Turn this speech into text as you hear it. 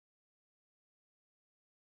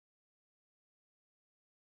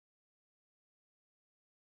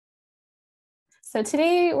So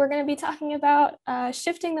today we're going to be talking about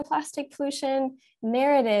shifting the plastic pollution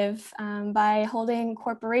narrative by holding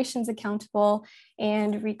corporations accountable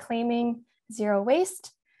and reclaiming zero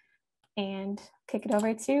waste. And kick it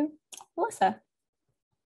over to Melissa.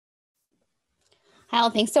 Hal,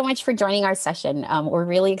 thanks so much for joining our session. We're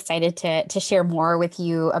really excited to share more with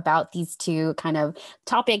you about these two kind of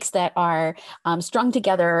topics that are strung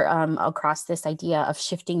together across this idea of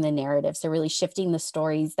shifting the narrative. So really shifting the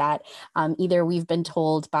stories that either we've been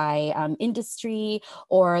told by industry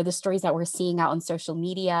or the stories that we're seeing out on social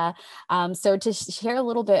media. So to share a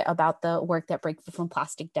little bit about the work that Breakthrough from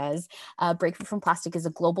Plastic does, Breakthrough from Plastic is a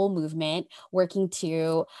global movement working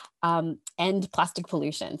to end plastic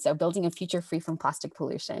pollution. So building a future free from plastic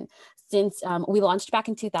pollution. Since we launched back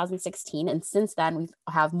in 2016, and since then we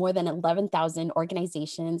have more than 11,000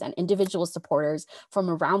 organizations and individual supporters from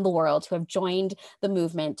around the world who have joined the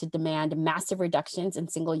movement to demand massive reductions in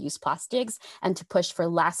single-use plastics and to push for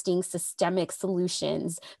lasting systemic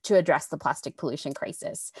solutions to address the plastic pollution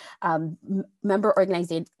crisis. Member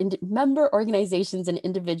organizations and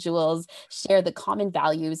individuals share the common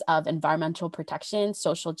values of environmental protection,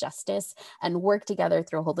 social justice, and work together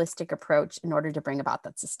through a holistic approach in order to bring about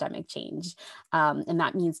that systemic change. And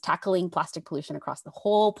that means tackling plastic pollution across the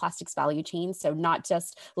whole plastics value chain. So not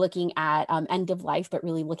just looking at end of life, but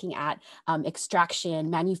really looking at extraction,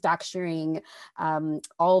 manufacturing,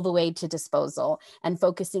 all the way to disposal, and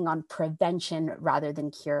focusing on prevention rather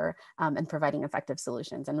than cure, and providing effective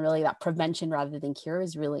solutions. And really that prevention rather than cure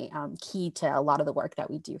is really key to a lot of the work that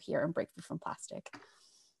we do here in Breakthrough from Plastic.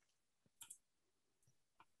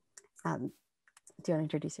 Do you want to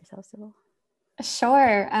introduce yourself, Sybil?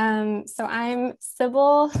 Sure. So I'm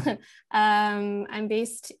Sybil. I'm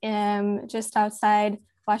based just outside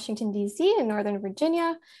Washington, D.C. in Northern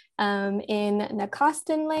Virginia, in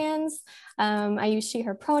Nacostan lands. I use she,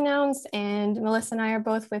 her pronouns, and Melissa and I are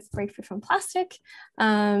both with Breakthrough from Plastic.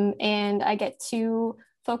 And I get to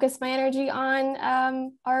focus my energy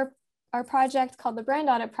on our project called the Brand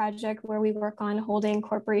Audit Project, where we work on holding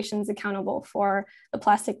corporations accountable for the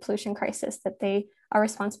plastic pollution crisis that they are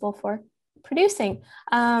responsible for producing.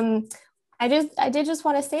 I did just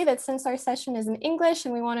want to say that since our session is in English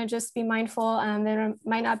and we want to just be mindful that it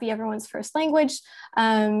might not be everyone's first language,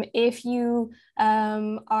 if you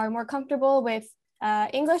are more comfortable with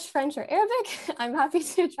English, French, or Arabic, I'm happy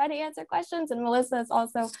to try to answer questions. And Melissa is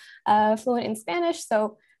also fluent in Spanish,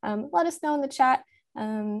 so let us know in the chat.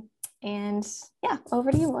 And yeah, over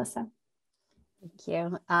to you, Melissa. Thank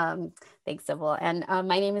you. Thanks, Sybil. And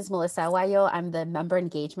my name is Melissa Aguayo. I'm the Member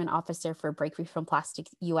Engagement Officer for Breakthrough from Plastic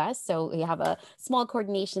US. So we have a small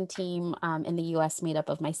coordination team in the US made up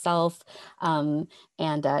of myself and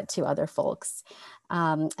two other folks.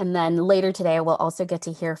 And then later today, we'll also get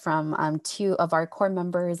to hear from two of our core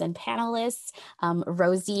members and panelists,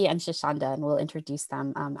 Rosie and Shoshanda, and we'll introduce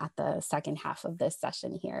them at the second half of this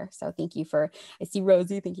session here. So thank you I see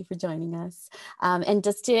Rosie, thank you for joining us. And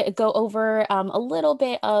just to go over a little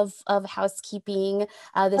bit of housekeeping.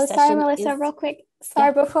 Sorry, Melissa, real quick.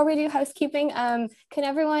 Sorry, yeah. Before we do housekeeping, can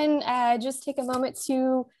everyone just take a moment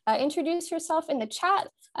to introduce yourself in the chat?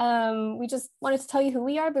 We just wanted to tell you who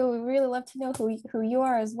we are, but we really love to know who you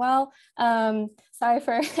are as well. Sorry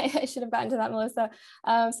for, I should have gotten to that, Melissa.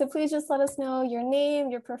 So please just let us know your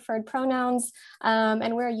name, your preferred pronouns,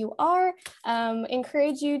 and where you are.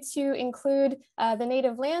 Encourage you to include the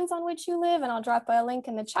native lands on which you live, and I'll drop a link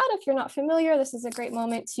in the chat if you're not familiar. This is a great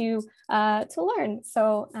moment to learn.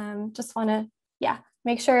 So just want to,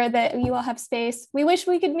 make sure that you all have space. We wish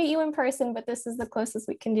we could meet you in person, but this is the closest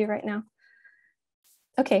we can do right now.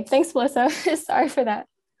 Okay, thanks, Melissa. Sorry for that.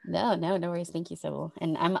 No worries. Thank you, Sybil.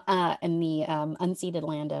 And I'm in the unceded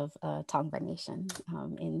land of Tongva Nation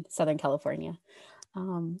in Southern California.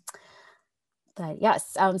 But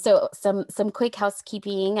yes, so some quick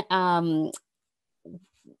housekeeping.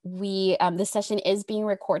 This session is being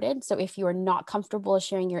recorded, so if you are not comfortable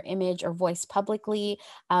sharing your image or voice publicly,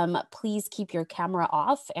 please keep your camera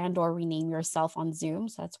off and or rename yourself on Zoom.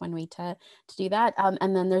 So that's one way to do that.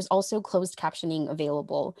 And then there's also closed captioning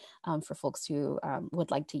available for folks who would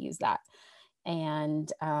like to use that.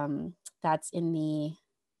 And that's in the,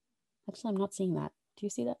 actually I'm not seeing that. Do you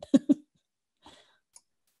see that?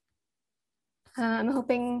 I'm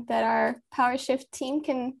hoping that our PowerShift team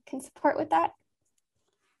can support with that.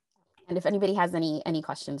 And if anybody has any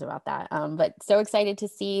questions about that, but so excited to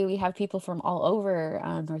see we have people from all over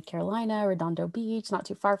North Carolina, Redondo Beach, not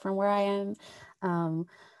too far from where I am,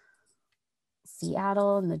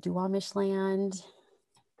 Seattle and the Duwamish land.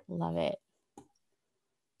 Love it.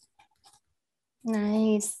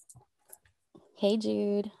 Nice. Hey,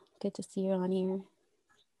 Jude. Good to see you on here.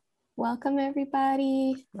 Welcome,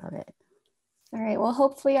 everybody. Love it. All right, well,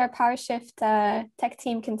 hopefully our PowerShift tech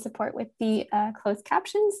team can support with the closed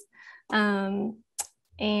captions. And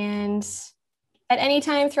at any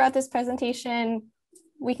time throughout this presentation,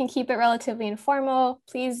 we can keep it relatively informal.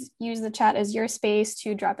 Please use the chat as your space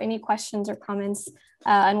to drop any questions or comments,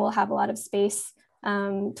 and we'll have a lot of space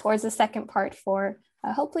towards the second part for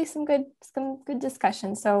hopefully some good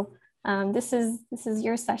discussion. So this is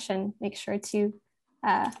your session. Make sure to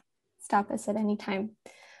stop us at any time.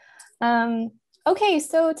 Okay,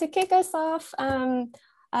 so to kick us off,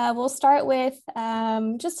 we'll start with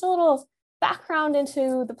just a little background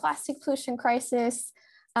into the plastic pollution crisis,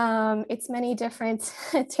 its many different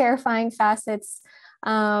terrifying facets,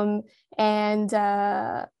 and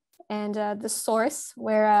the source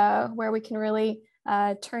where we can really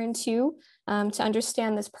turn to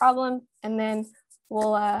understand this problem. And then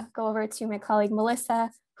we'll go over to my colleague Melissa,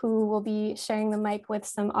 who will be sharing the mic with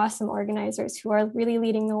some awesome organizers who are really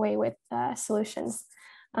leading the way with solutions.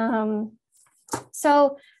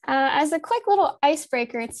 So as a quick little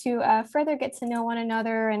icebreaker to further get to know one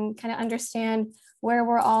another and kind of understand where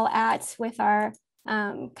we're all at with our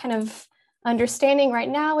kind of understanding right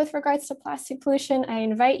now with regards to plastic pollution, I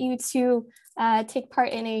invite you to take part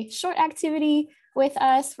in a short activity with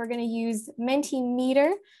us. We're going to use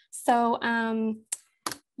Mentimeter. So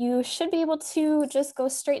you should be able to just go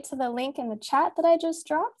straight to the link in the chat that I just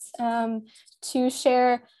dropped to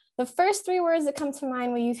share the first 3 words that come to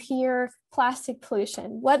mind when you hear plastic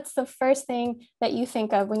pollution. What's the first thing that you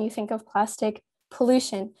think of when you think of plastic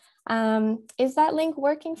pollution? Is that link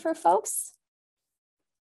working for folks?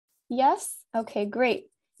 Yes? Okay, great.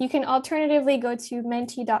 You can alternatively go to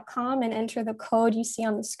menti.com and enter the code you see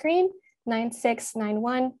on the screen,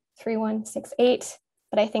 96913168,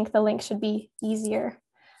 but I think the link should be easier.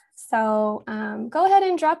 So go ahead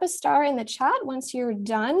and drop a star in the chat once you're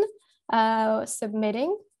done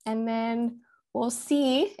submitting, and then we'll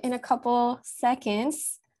see in a couple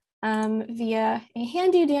seconds via a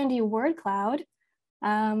handy dandy word cloud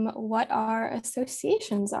what our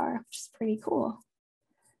associations are, which is pretty cool.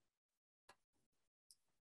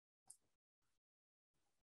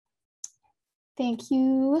 Thank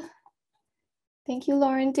you. Thank you,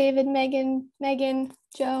 Lauren, David, Megan,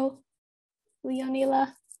 Joe,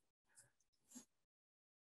 Leonila.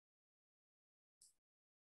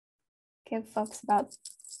 Give folks about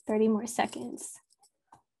 30 more seconds.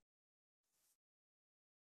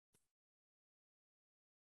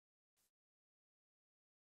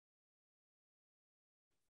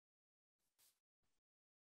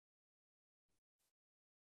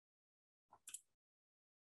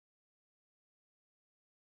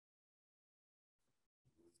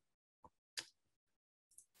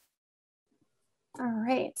 All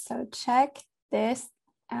right, so check this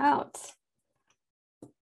out.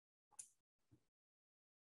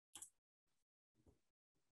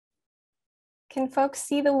 Can folks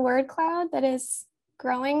see the word cloud that is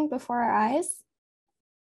growing before our eyes?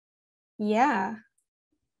 Yeah.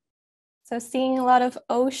 So seeing a lot of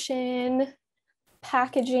ocean,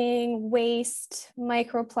 packaging, waste,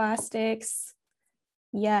 microplastics.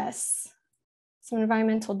 Yes. Some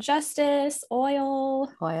environmental justice, oil.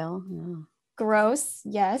 Oil, yeah. Gross,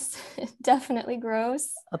 yes, definitely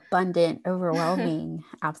gross. Abundant, overwhelming,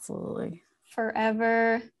 absolutely.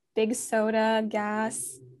 Forever, big soda,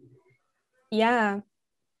 gas. Yeah,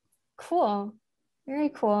 cool, very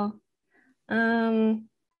cool.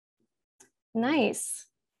 Nice.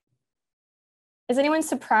 Is anyone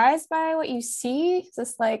surprised by what you see? Is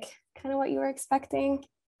this like kind of what you were expecting?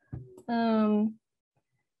 I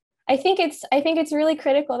think it's really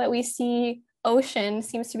critical that we see ocean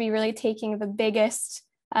seems to be really taking the biggest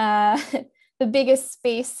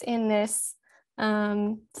space in this.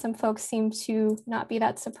 Some folks seem to not be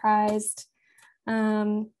that surprised.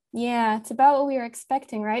 Yeah, it's about what we were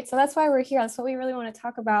expecting, right? So that's why we're here. That's what we really want to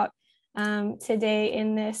talk about today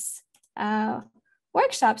in this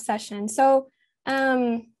workshop session. So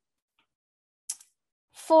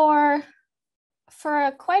for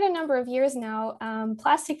quite a number of years now,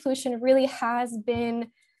 plastic pollution really has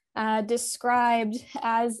been described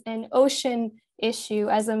as an ocean issue,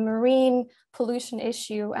 as a marine pollution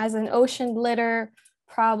issue, as an ocean litter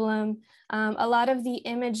problem. A lot of the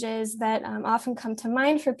images that often come to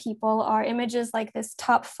mind for people are images like this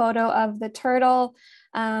top photo of the turtle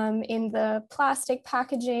in the plastic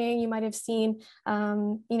packaging. You might have seen,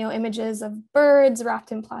 images of birds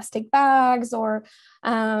wrapped in plastic bags, or,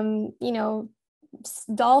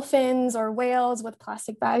 dolphins or whales with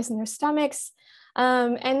plastic bags in their stomachs.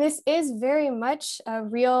 And this is very much a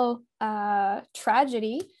real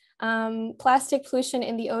tragedy. Plastic pollution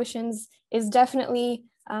in the oceans is definitely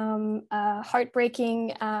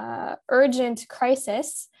heartbreaking, urgent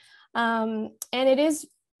crisis. And it is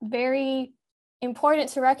very important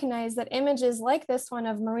to recognize that images like this one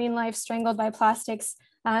of marine life strangled by plastics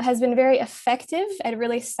has been very effective at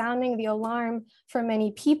really sounding the alarm for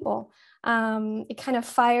many people. It kind of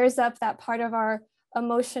fires up that part of our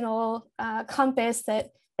emotional compass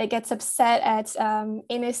that gets upset at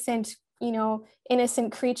innocent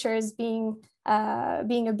creatures being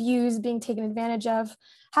abused, being taken advantage of.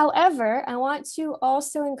 However, I want to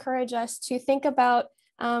also encourage us to think about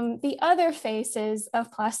the other faces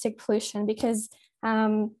of plastic pollution, because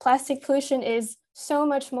plastic pollution is so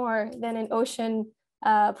much more than an ocean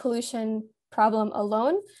pollution problem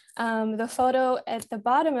alone. The photo at the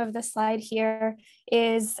bottom of the slide here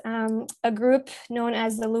is a group known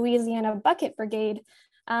as the Louisiana Bucket Brigade.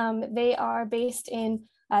 They are based in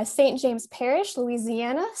St. James Parish,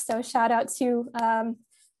 Louisiana. So shout out to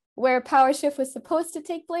where Power Shift was supposed to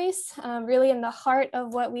take place, really in the heart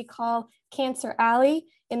of what we call Cancer Alley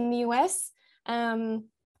in the US. The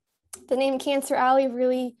name Cancer Alley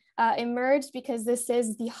really emerged because this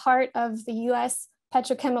is the heart of the US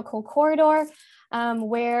petrochemical corridor,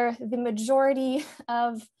 where the majority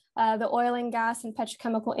of the oil and gas and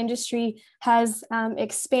petrochemical industry has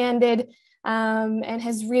expanded and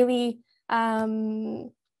has really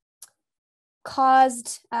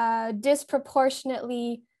caused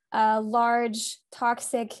disproportionately large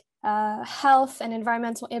toxic health and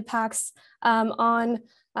environmental impacts on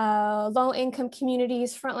low-income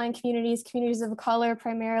communities, frontline communities, communities of color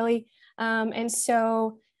primarily. And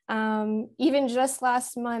so even just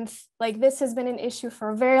last month, like, this has been an issue for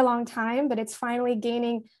a very long time, but it's finally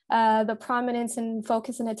gaining the prominence and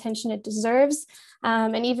focus and attention it deserves.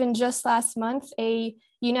 And even just last month, a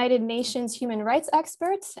United Nations human rights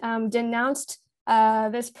expert denounced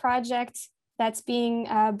this project that's being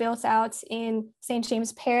built out in St.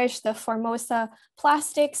 James Parish, the Formosa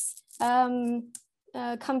Plastics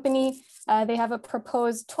company. They have a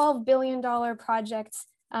proposed $12 billion project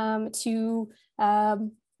to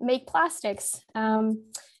make plastics. And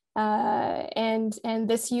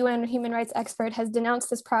this UN human rights expert has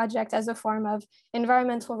denounced this project as a form of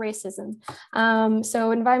environmental racism.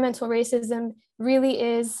 So environmental racism really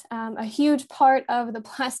is a huge part of the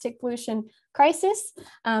plastic pollution crisis.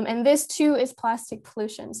 And this too is plastic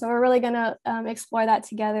pollution. So we're really gonna explore that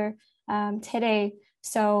together today.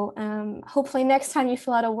 So hopefully next time you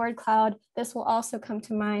fill out a word cloud, this will also come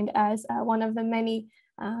to mind as one of the many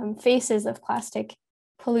faces of plastic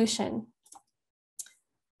pollution.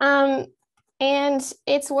 And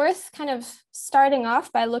it's worth kind of starting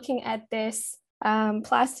off by looking at this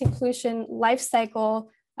plastic pollution life cycle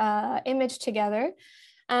image together.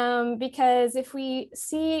 Because if we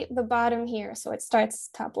see the bottom here, so it starts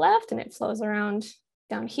top left and it flows around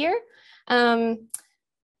down here.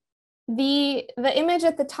 The image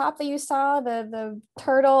at the top that you saw, the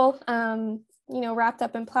turtle, wrapped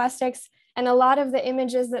up in plastics, and a lot of the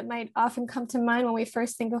images that might often come to mind when we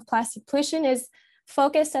first think of plastic pollution is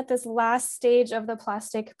focused at this last stage of the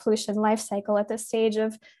plastic pollution life cycle, at the stage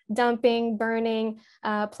of dumping, burning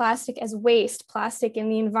plastic as waste, plastic in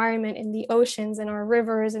the environment, in the oceans, in our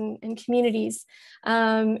rivers and communities.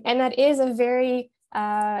 And that is a very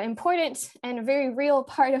important and a very real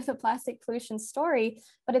part of the plastic pollution story,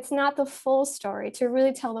 but it's not the full story. To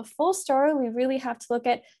really tell the full story, we really have to look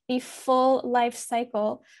at the full life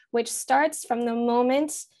cycle, which starts from the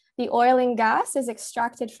moment the oil and gas is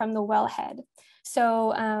extracted from the wellhead.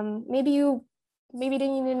 So maybe you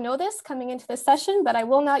didn't even know this coming into the session, but I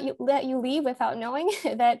will not let you leave without knowing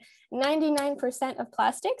that 99% of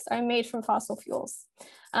plastics are made from fossil fuels.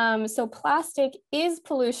 So plastic is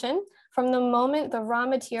pollution from the moment the raw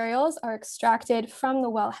materials are extracted from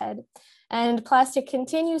the wellhead. And plastic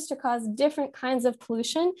continues to cause different kinds of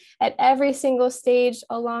pollution at every single stage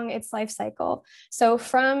along its life cycle. So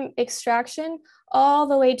from extraction all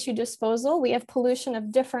the way to disposal, we have pollution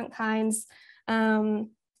of different kinds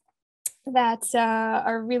that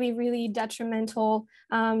are really, really detrimental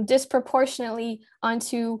disproportionately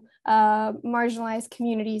onto marginalized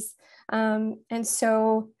communities. And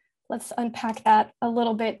so let's unpack that a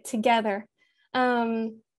little bit together.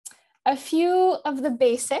 A few of the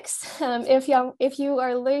basics, if you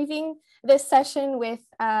are leaving this session with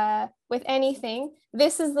anything,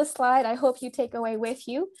 this is the slide I hope you take away with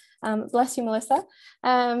you. Bless you, Melissa.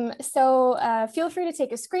 So feel free to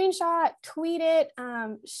take a screenshot, tweet it,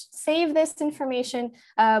 save this information,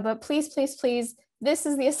 but please, please, please, this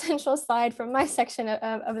is the essential slide from my section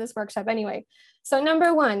of this workshop anyway. So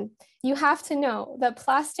number one, you have to know that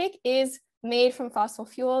plastic is made from fossil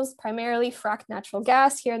fuels, primarily fracked natural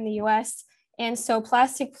gas here in the US. And so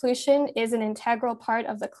plastic pollution is an integral part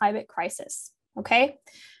of the climate crisis, okay?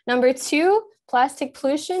 Number two, plastic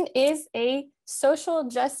pollution is a social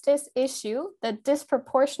justice issue that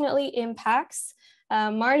disproportionately impacts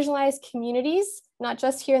marginalized communities, not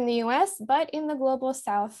just here in the US, but in the global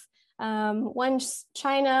South. When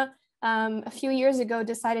China a few years ago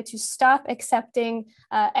decided to stop accepting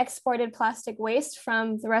exported plastic waste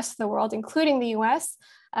from the rest of the world, including the US.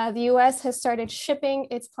 The US has started shipping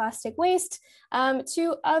its plastic waste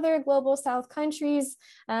to other global South countries,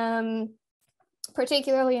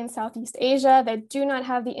 particularly in Southeast Asia, that do not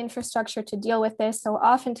have the infrastructure to deal with this. So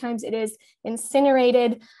oftentimes it is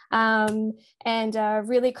incinerated and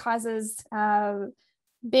really causes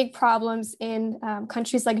big problems in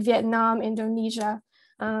countries like Vietnam, Indonesia.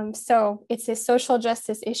 So it's a social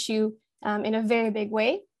justice issue in a very big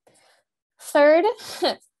way. Third,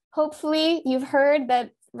 hopefully you've heard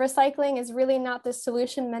that recycling is really not the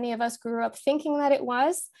solution many of us grew up thinking that it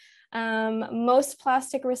was. Most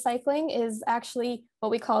plastic recycling is actually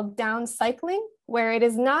what we call downcycling, where it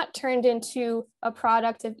is not turned into a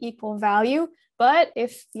product of equal value, but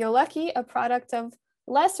if you're lucky, a product of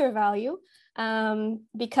lesser value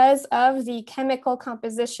because of the chemical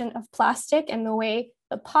composition of plastic and the way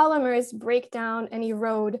the polymers break down and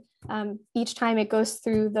erode each time it goes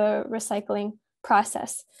through the recycling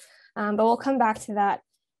process. But we'll come back to that.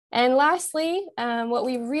 And lastly, what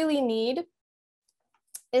we really need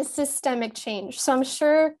is systemic change. So I'm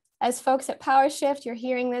sure as folks at PowerShift, you're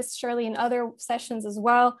hearing this surely in other sessions as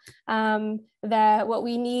well, that what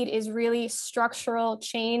we need is really structural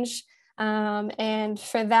change. And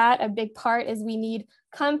for that, a big part is we need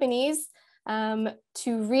companies to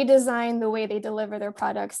redesign the way they deliver their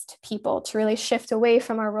products to people, to really shift away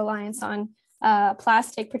from our reliance on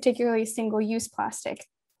plastic, particularly single-use plastic.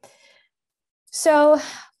 So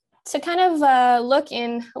to kind of look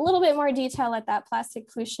in a little bit more detail at that plastic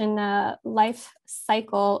pollution life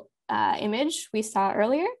cycle image we saw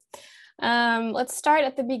earlier, let's start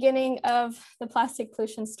at the beginning of the plastic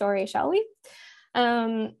pollution story, shall we?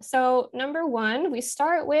 So number one, we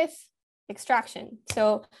start with extraction.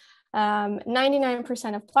 So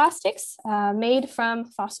 99% of plastics made from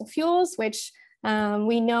fossil fuels, which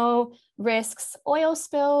we know risks oil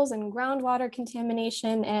spills and groundwater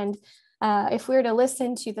contamination. And if we were to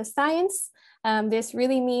listen to the science, this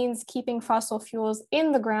really means keeping fossil fuels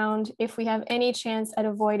in the ground if we have any chance at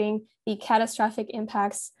avoiding the catastrophic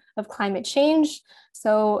impacts of climate change.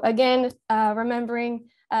 So again, remembering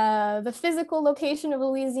the physical location of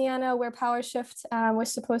Louisiana where PowerShift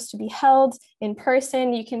was supposed to be held in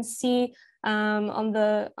person. You can see on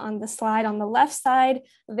the slide on the left side,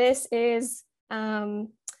 this is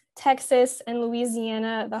Texas and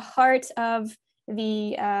Louisiana, the heart of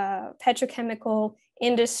the petrochemical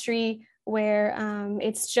industry, where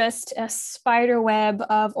it's just a spider web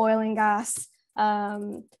of oil and gas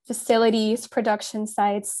facilities, production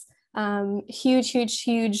sites,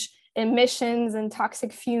 huge emissions and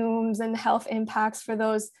toxic fumes and health impacts for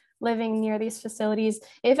those living near these facilities.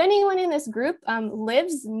 If anyone in this group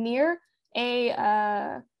lives near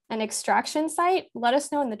an extraction site, let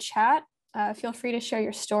us know in the chat. Feel free to share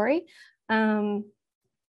your story.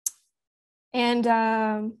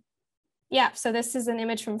 Yeah, so this is an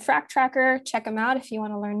image from Frac Tracker. Check them out if you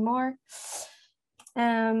want to learn more.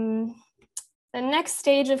 The next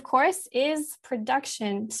stage, of course, is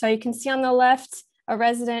production. So you can see on the left, a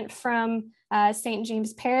resident from St.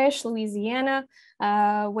 James Parish, Louisiana,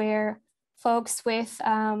 where folks with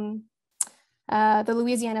the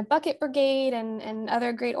Louisiana Bucket Brigade and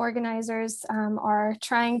other great organizers are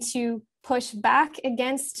trying to push back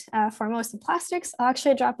against Formosa Plastics. I'll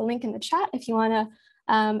actually drop a link in the chat if you want to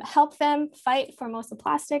help them fight Formosa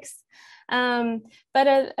Plastics.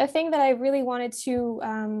 But a thing that I really wanted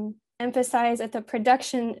to emphasize at the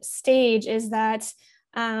production stage is that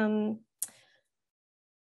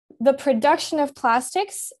the production of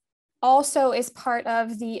plastics also is part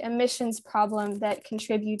of the emissions problem that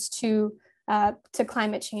contributes to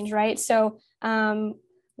climate change, right? So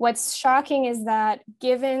what's shocking is that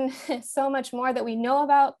given so much more that we know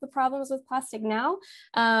about the problems with plastic now,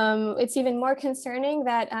 it's even more concerning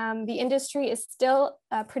that the industry is still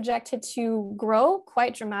projected to grow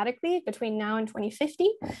quite dramatically between now and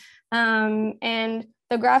 2050. And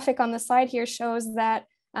the graphic on the slide here shows that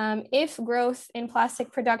if growth in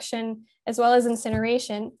plastic production as well as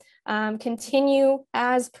incineration continue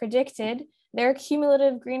as predicted, their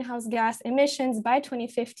cumulative greenhouse gas emissions by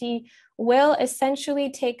 2050 will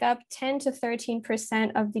essentially take up 10 to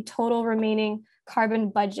 13% of the total remaining carbon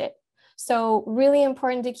budget. So really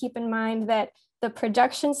important to keep in mind that the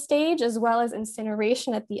production stage as well as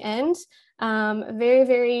incineration at the end,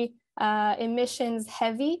 very emissions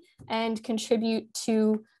heavy and contribute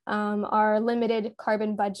to our limited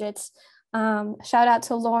carbon budget. Shout out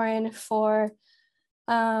to Lauren for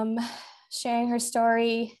sharing her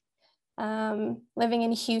story, living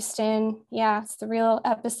in Houston. Yeah, it's the real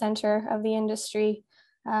epicenter of the industry.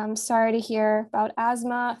 Sorry to hear about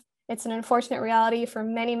asthma. It's an unfortunate reality for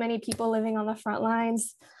many, many people living on the front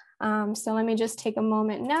lines. So let me just take a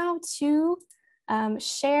moment now to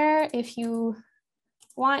share, if you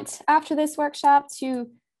want after this workshop, to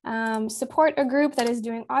support a group that is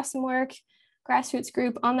doing awesome work, grassroots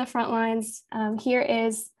group on the front lines. Here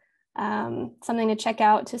is something to check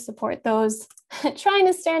out to support those trying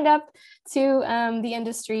to stand up to the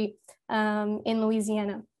industry in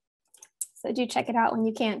Louisiana. So do check it out when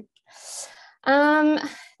you can.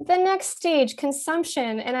 The next stage,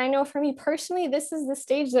 consumption. And I know for me personally, this is the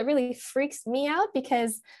stage that really freaks me out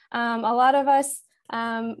because a lot of us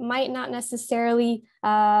might not necessarily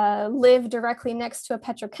live directly next to a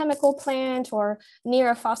petrochemical plant or near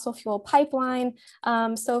a fossil fuel pipeline.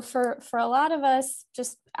 So for a lot of us,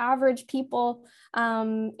 just average people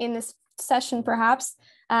in this session, perhaps,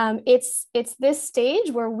 it's this stage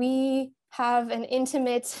where we have an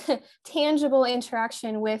intimate, tangible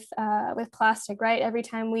interaction with plastic, right? Every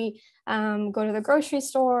time we go to the grocery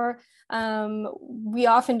store, we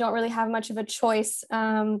often don't really have much of a choice.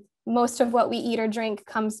 Most of what we eat or drink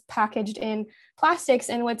comes packaged in plastics.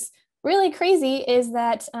 And what's really crazy is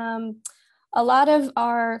that a lot of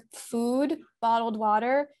our food, bottled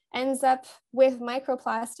water, ends up with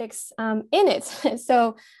microplastics in it.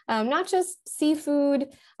 So not just seafood,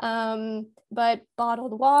 but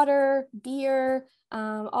bottled water, beer,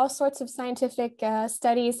 all sorts of scientific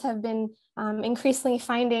studies have been increasingly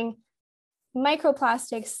finding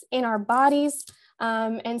microplastics in our bodies.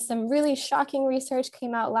 And some really shocking research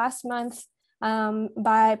came out last month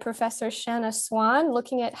by Professor Shanna Swan,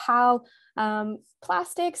 looking at how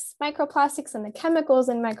plastics, microplastics, and the chemicals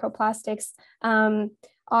in microplastics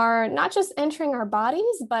are not just entering our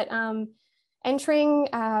bodies, but entering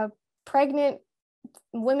pregnant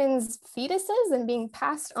women's fetuses and being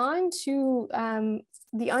passed on to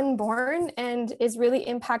the unborn, and is really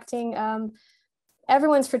impacting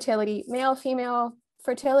everyone's fertility. Male, female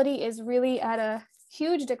fertility is really at a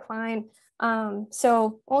huge decline.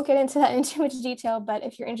 So won't get into that in too much detail, but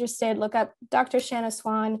if you're interested, look up Dr. Shanna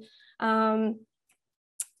Swan. And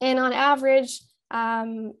on average,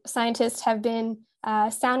 scientists have been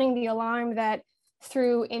sounding the alarm that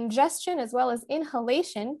through ingestion as well as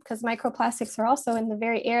inhalation, because microplastics are also in the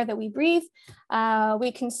very air that we breathe,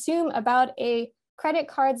 we consume about a credit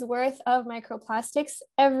card's worth of microplastics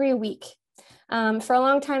every week. For a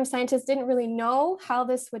long time, scientists didn't really know how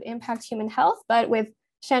this would impact human health, but with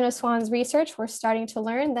Shanna Swan's research, we're starting to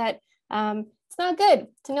learn that it's not good.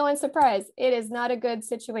 To no one's surprise, it is not a good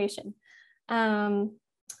situation.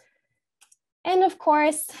 And of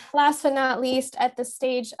course, last but not least, at the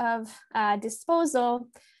stage of disposal,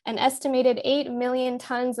 an estimated 8 million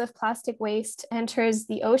tons of plastic waste enters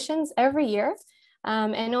the oceans every year,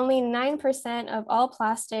 and only 9% of all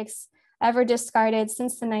plastics ever discarded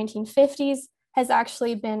since the 1950s has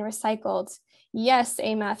actually been recycled. Yes,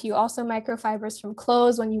 Matthew, also microfibers from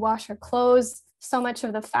clothes. When you wash your clothes, so much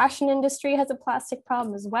of the fashion industry has a plastic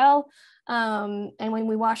problem as well. And when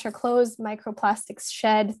we wash our clothes, microplastics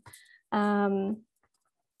shed and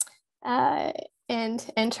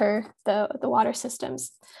enter the water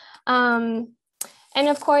systems. And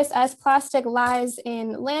of course, as plastic lies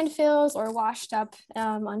in landfills or washed up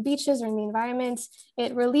on beaches or in the environment,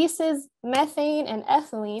 it releases methane and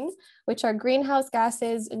ethylene, which are greenhouse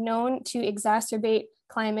gases known to exacerbate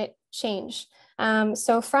climate change.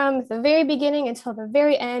 So from the very beginning until the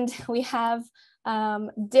very end, we have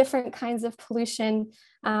different kinds of pollution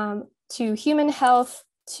to human health,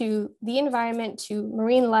 to the environment, to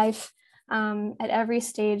marine life at every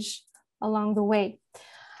stage along the way.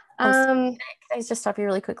 Can I just stop you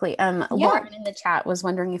really quickly? Lauren in the chat was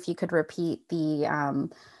wondering if you could repeat the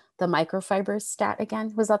microfibers stat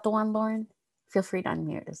again. Was that the one, Lauren? Feel free to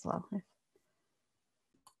unmute as well. Is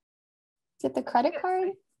it the credit card?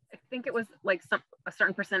 I think it was like a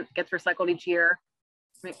certain percent gets recycled each year.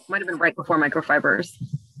 It might have been right before microfibers.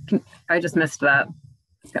 I just missed that.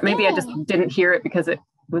 Maybe I just didn't hear it because it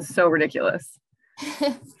was so ridiculous.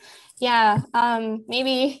 Yeah,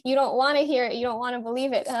 maybe you don't want to hear it, you don't want to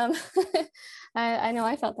believe it. I know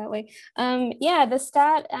I felt that way. Yeah, the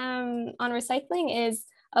stat on recycling is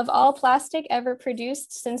of all plastic ever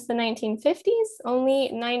produced since the 1950s, only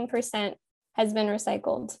 9% has been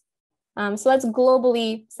recycled. So that's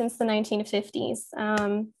globally since the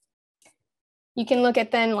 1950s. You can look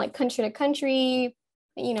at then like country to country,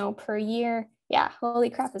 per year. Yeah, holy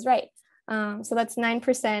crap is right. So that's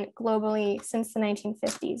 9% globally since the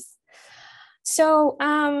 1950s. So,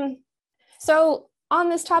 so on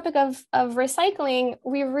this topic of recycling,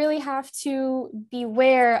 we really have to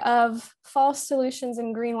beware of false solutions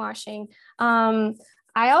and greenwashing.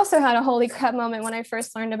 I also had a holy crap moment when I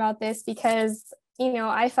first learned about this, because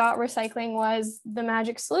I thought recycling was the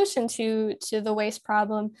magic solution to the waste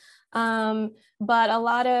problem. But a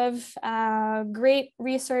lot of great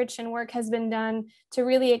research and work has been done to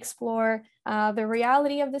really explore the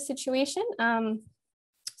reality of the situation.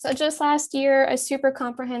 So just last year, a super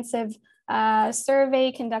comprehensive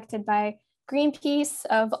survey conducted by Greenpeace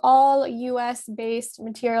of all US-based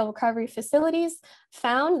material recovery facilities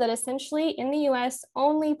found that essentially in the US,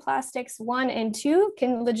 only plastics 1 and 2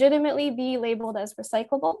 can legitimately be labeled as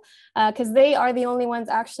recyclable, because they are the only ones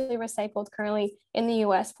actually recycled currently in the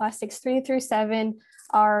US. Plastics 3 through 7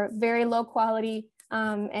 are very low quality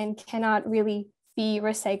and cannot really be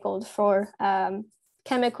recycled for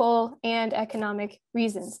chemical and economic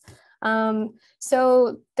reasons.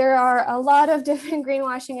 So there are a lot of different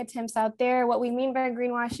greenwashing attempts out there. What we mean by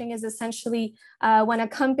greenwashing is essentially when a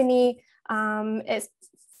company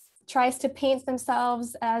tries to paint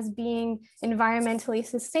themselves as being environmentally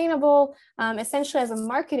sustainable, essentially as a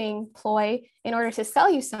marketing ploy in order to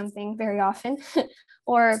sell you something very often,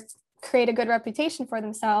 or create a good reputation for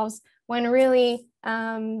themselves, when really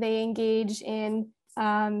they engage in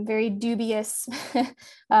very dubious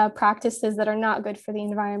practices that are not good for the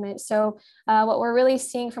environment. So what we're really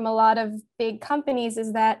seeing from a lot of big companies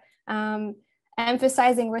is that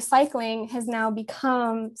emphasizing recycling has now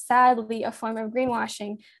become, sadly, a form of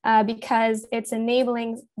greenwashing because it's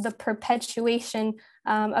enabling the perpetuation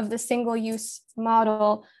of the single-use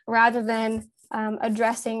model rather than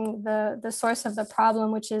addressing the source of the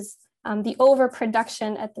problem, which is the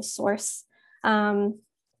overproduction at the source.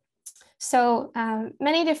 So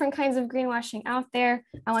many different kinds of greenwashing out there.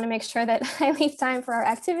 I want to make sure that I leave time for our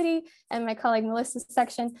activity and my colleague Melissa's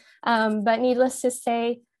section. But needless to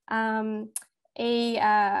say, a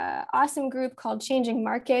awesome group called Changing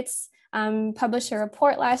Markets published a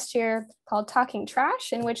report last year called Talking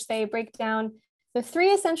Trash, in which they break down the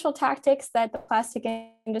 3 essential tactics that the plastic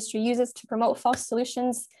industry uses to promote false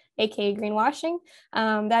solutions, aka greenwashing.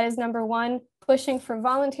 That is number 1, pushing for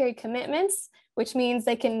voluntary commitments, which means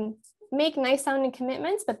they can make nice sounding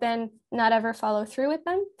commitments, but then not ever follow through with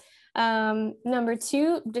them. Number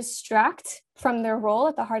 2, distract from their role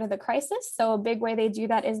at the heart of the crisis. So a big way they do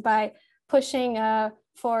that is by pushing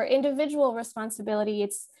for individual responsibility.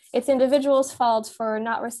 It's individuals' fault for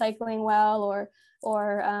not recycling well or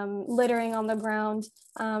littering on the ground,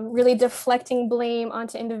 really deflecting blame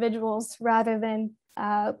onto individuals rather than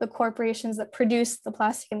the corporations that produce the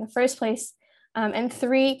plastic in the first place. And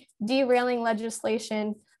 3, derailing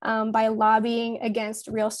legislation by lobbying against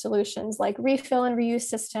real solutions like refill and reuse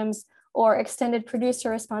systems or extended producer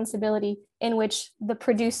responsibility, in which the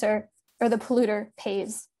producer or the polluter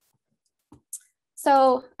pays.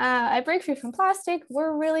 So at Break Free from Plastic,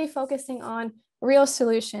 we're really focusing on real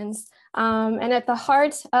solutions. And at the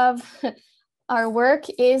heart of our work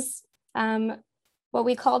is what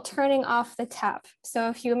we call turning off the tap. So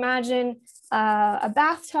if you imagine a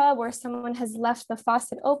bathtub where someone has left the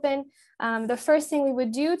faucet open, the first thing we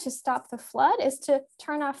would do to stop the flood is to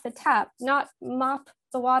turn off the tap, not mop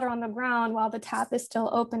the water on the ground while the tap is still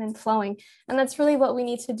open and flowing. And that's really what we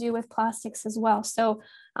need to do with plastics as well. So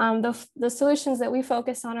the solutions that we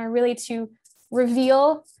focus on are really to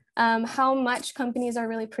reveal how much companies are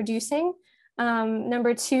really producing.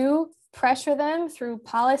 Number 2, pressure them through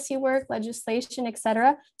policy work, legislation, et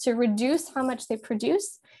cetera, to reduce how much they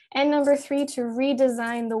produce. And number 3, to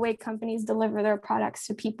redesign the way companies deliver their products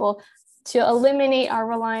to people, to eliminate our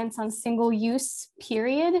reliance on single use,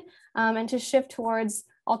 period, and to shift towards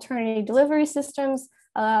alternative delivery systems,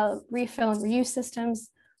 refill and reuse systems,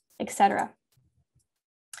 et cetera.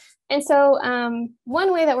 And so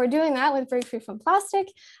one way that we're doing that with Break Free from Plastic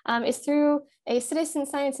is through a citizen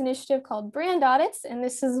science initiative called brand audits. And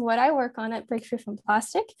this is what I work on at Break Free from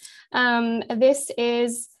Plastic. This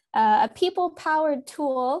is a people-powered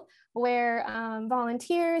tool where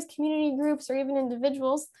volunteers, community groups, or even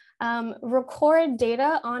individuals record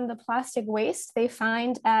data on the plastic waste they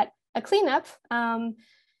find at a cleanup,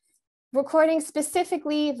 recording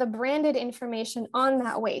specifically the branded information on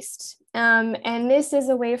that waste. And this is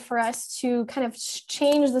a way for us to kind of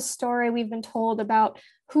change the story we've been told about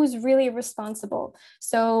who's really responsible.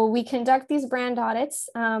 So we conduct these brand audits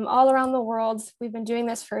all around the world. We've been doing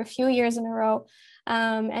this for a few years in a row.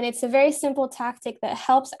 And it's a very simple tactic that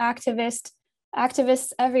helps activists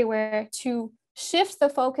everywhere to shift the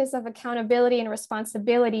focus of accountability and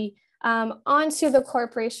responsibility onto the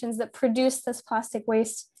corporations that produce this plastic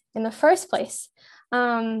waste in the first place.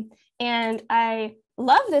 And I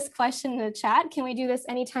love this question in the chat. Can we do this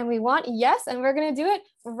anytime we want? Yes, and we're going to do it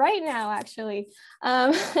right now, actually.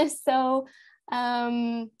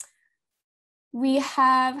 We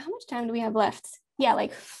have, how much time do we have left? Yeah,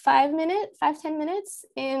 like 10 minutes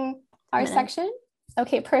in our section.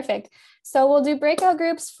 Okay, perfect. So we'll do breakout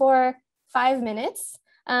groups for 5 minutes,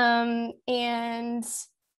 and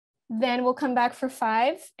then we'll come back for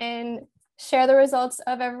 5 and share the results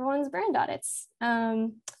of everyone's brand audits.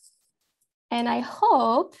 And I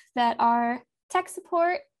hope that our tech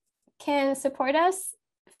support can support us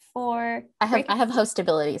for. I have host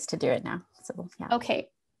abilities to do it now. So yeah. Okay,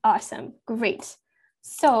 awesome, great.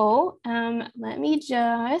 So let me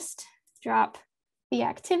just drop the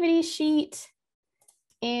activity sheet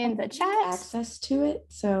in the chat. Access to it,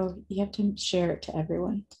 so you have to share it to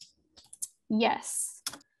everyone. Yes.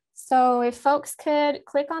 So if folks could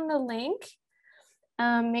click on the link,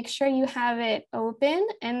 make sure you have it open,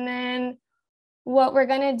 and then what we're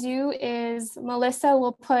going to do is Melissa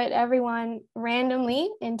will put everyone randomly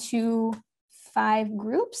into 5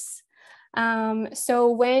 groups. So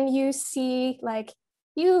when you see like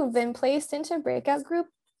you've been placed into breakout group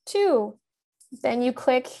 2, then you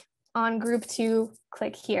click on group 2,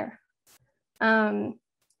 click here.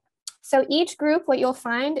 So each group, what you'll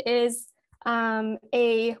find is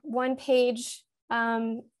a 1-page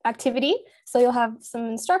activity. So you'll have some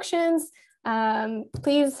instructions.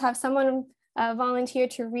 Please have someone volunteer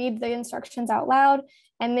to read the instructions out loud,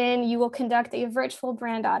 and then you will conduct a virtual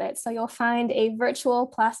brand audit. So you'll find a virtual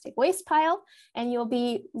plastic waste pile, and you'll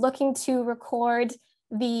be looking to record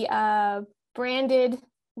the branded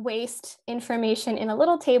waste information in a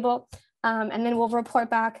little table, and then we'll report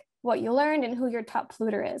back what you learned and who your top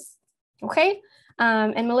polluter is. Okay,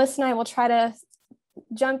 and Melissa and I will try to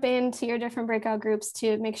jump into your different breakout groups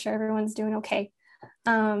to make sure everyone's doing okay.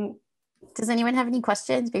 Does anyone have any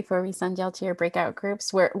questions before we send y'all to your breakout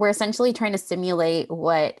groups? We're essentially trying to simulate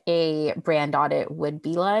what a brand audit would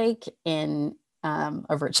be like in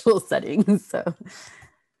a virtual setting. So.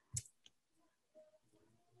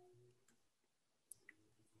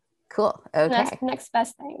 Cool. Okay. Next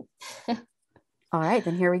best thing. All right,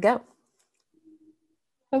 then here we go.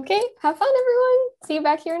 Okay, have fun, everyone. See you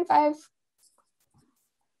back here in 5.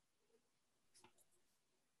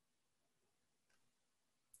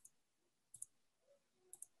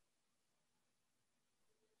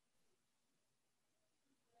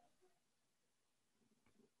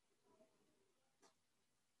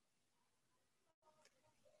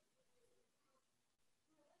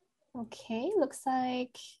 Okay, looks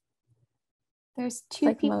like there's 2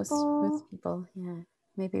 like people. Most people, yeah.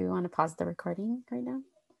 Maybe we want to pause the recording right now.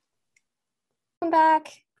 Come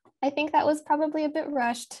back. I think that was probably a bit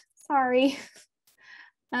rushed. Sorry.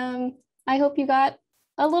 I hope you got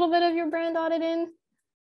a little bit of your brand audit in.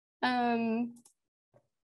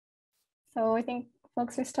 So I think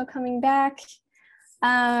folks are still coming back.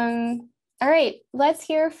 All right, let's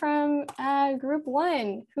hear from group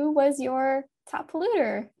 1. Who was your top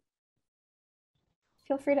polluter?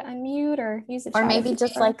 Feel free to unmute or use the chat. Or maybe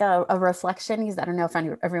just like a reflection, because I don't know if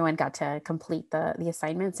everyone got to complete the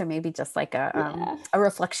assignment. So maybe just like a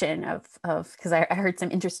reflection of because I heard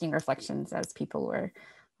some interesting reflections as people were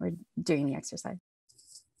doing the exercise.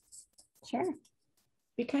 Sure.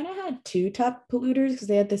 We kind of had 2 top polluters because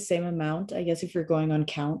they had the same amount, I guess, if you're going on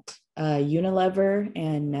count, Unilever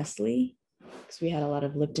and Nestle, because we had a lot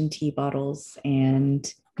of Lipton tea bottles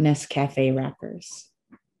and Nescafe wrappers.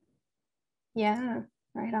 Yeah,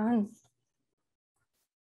 right on.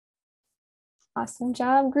 Awesome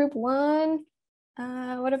job, group 1.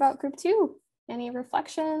 What about group 2? Any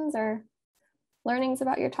reflections or learnings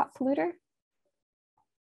about your top polluter?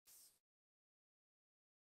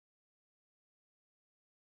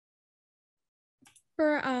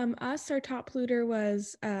 For us, our top polluter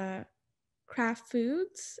was Kraft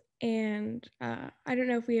Foods, and I don't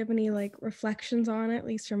know if we have any like reflections on it, at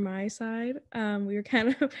least from my side. We were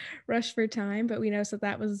kind of rushed for time, but we know so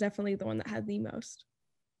that was definitely the one that had the most.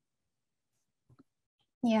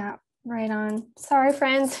 Yeah, right on. Sorry,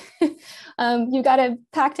 friends. You got a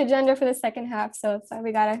packed agenda for the second half, so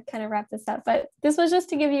we got to kind of wrap this up. But this was just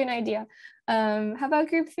to give you an idea. How about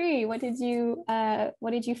group 3? What did you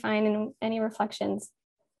find, and any reflections?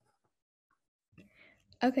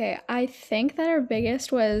 Okay, I think that our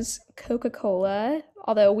biggest was Coca-Cola,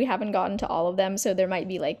 although we haven't gotten to all of them, so there might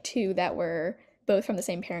be like 2 that were both from the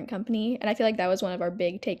same parent company. And I feel like that was one of our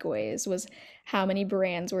big takeaways, was how many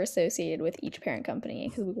brands were associated with each parent company,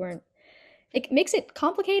 because it makes it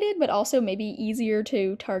complicated, but also maybe easier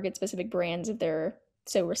to target specific brands if they're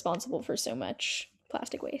so responsible for so much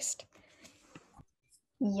plastic waste.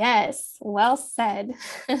 Yes, well said.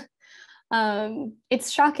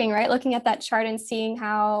 It's shocking, right? Looking at that chart and seeing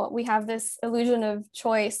how we have this illusion of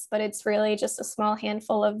choice, but it's really just a small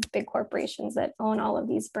handful of big corporations that own all of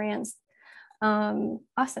these brands.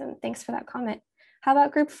 Awesome, thanks for that comment. How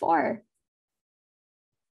about group 4?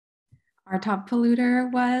 Our top polluter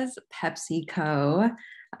was PepsiCo,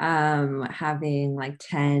 having like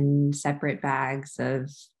 10 separate bags of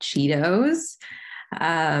Cheetos.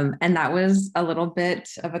 And that was a little bit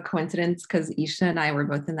of a coincidence because Isha and I were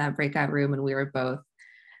both in that breakout room, and we were both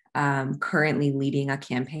currently leading a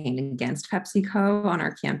campaign against PepsiCo on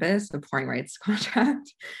our campus, a pouring rights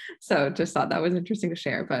contract. So just thought that was interesting to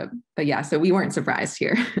share. But yeah, so we weren't surprised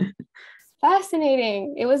here.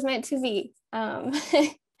 Fascinating. It was meant to be.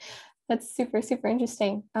 That's super, super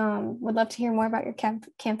interesting. Would love to hear more about your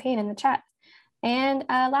campaign in the chat. And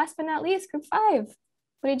last but not least, group 5.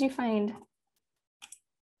 What did you find?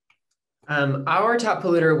 Our top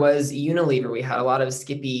polluter was Unilever. We had a lot of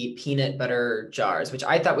Skippy peanut butter jars, which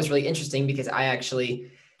I thought was really interesting because I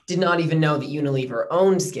actually did not even know that Unilever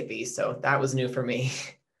owned Skippy. So that was new for me.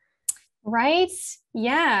 Right?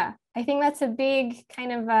 Yeah. I think that's a big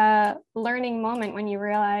kind of a learning moment when you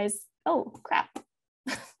realize, oh, crap.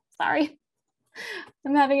 Sorry.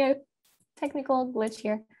 I'm having a technical glitch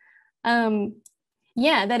here.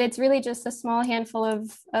 Yeah, that it's really just a small handful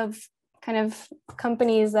of kind of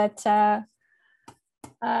companies that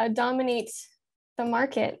dominate the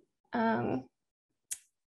market.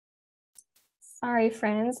 Sorry,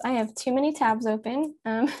 friends, I have too many tabs open.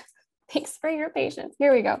 Thanks for your patience.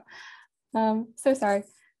 Here we go. So sorry.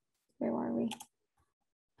 Where were we?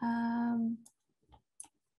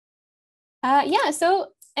 Yeah, so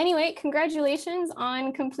anyway, congratulations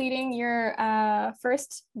on completing your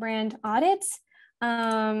first brand audit.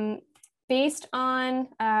 Based on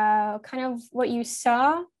kind of what you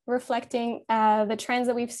saw, reflecting the trends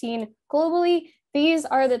that we've seen globally, these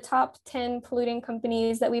are the top 10 polluting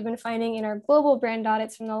companies that we've been finding in our global brand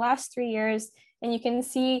audits from the last 3 years. And you can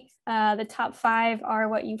see the top 5 are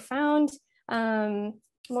what you found,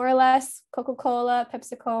 more or less: Coca-Cola,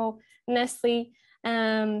 PepsiCo, Nestle.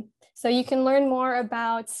 So you can learn more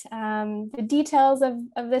about the details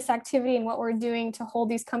of this activity and what we're doing to hold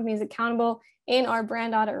these companies accountable in our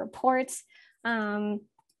brand audit reports. And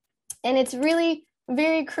it's really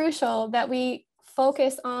very crucial that we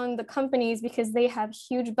focus on the companies because they have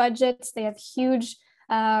huge budgets, they have huge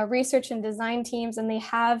research and design teams, and they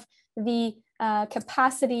have the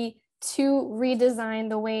capacity to redesign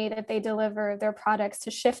the way that they deliver their products, to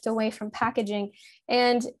shift away from packaging.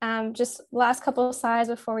 And just last couple of slides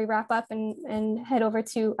before we wrap up and head over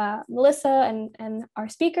to Melissa and our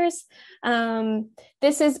speakers.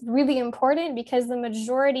 This is really important because the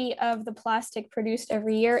majority of the plastic produced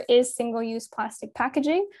every year is single-use plastic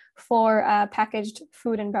packaging for packaged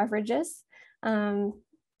food and beverages.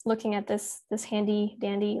 Looking at this handy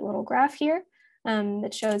dandy little graph here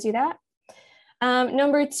that shows you that.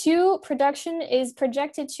 Number 2, production is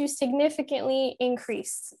projected to significantly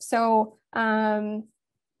increase. So,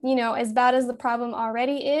 you know, as bad as the problem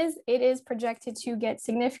already is, it is projected to get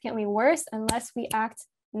significantly worse unless we act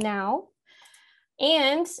now.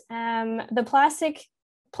 And the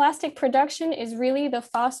plastic production is really the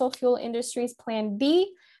fossil fuel industry's plan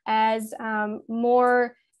B, as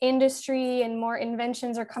more industry and more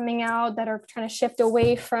inventions are coming out that are trying to shift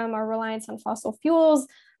away from our reliance on fossil fuels,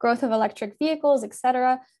 growth of electric vehicles, et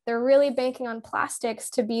cetera. They're really banking on plastics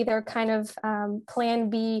to be their kind of plan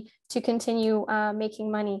B to continue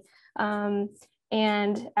making money. And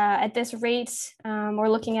at this rate, we're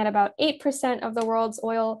looking at about 8% of the world's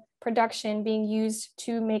oil production being used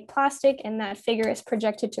to make plastic, and that figure is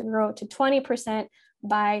projected to grow to 20%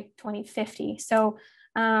 by 2050. So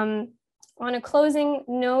on a closing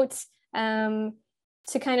note,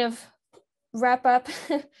 to kind of wrap up,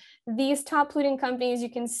 these top polluting companies you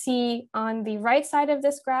can see on the right side of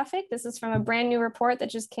this graphic. This is from a brand new report that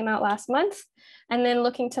just came out last month. And then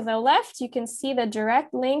looking to the left, you can see the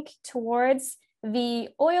direct link towards the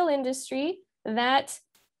oil industry that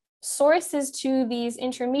sources to these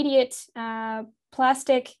intermediate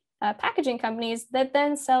plastic packaging companies that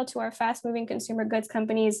then sell to our fast-moving consumer goods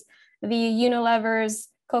companies, the Unilevers,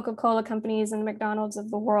 Coca-Cola companies, and McDonald's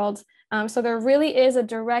of the world. So there really is a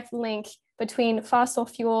direct link between fossil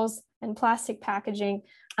fuels and plastic packaging.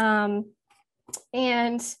 And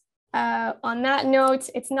on that note,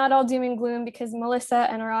 it's not all doom and gloom because Melissa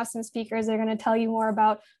and our awesome speakers are going to tell you more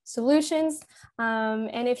about solutions.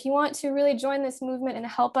 And if you want to really join this movement and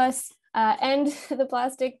help us end the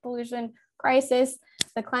plastic pollution crisis,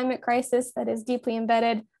 the climate crisis that is deeply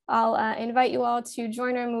embedded I'll invite you all to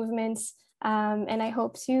join our movement, and I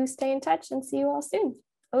hope to stay in touch and see you all soon.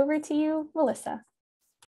 Over to you, Melissa.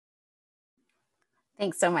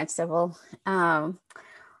 Thanks so much, Sybil. I'm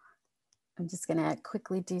just gonna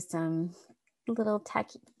quickly do some little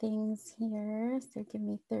techy things here. So give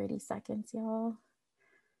me 30 seconds, y'all.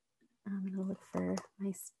 I'm gonna look for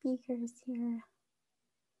my speakers here.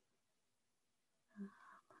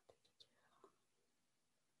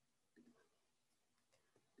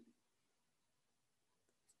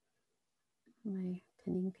 Am I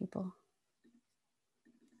pinning people?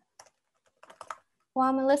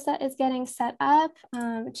 While Melissa is getting set up,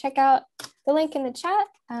 check out the link in the chat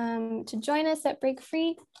to join us at Break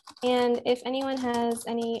Free. And if anyone has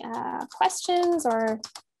any questions or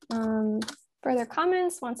further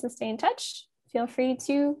comments, wants to stay in touch, feel free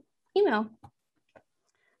to email.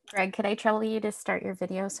 Greg, could I trouble you to start your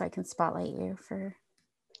video so I can spotlight you for?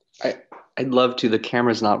 I'd love to. The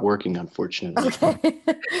camera's not working, unfortunately. Okay.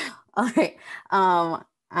 All right.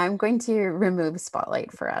 I'm going to remove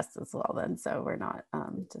spotlight for us as well then. So we're not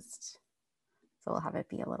so we'll have it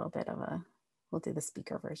be a little bit of a, we'll do the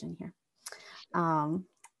speaker version here. And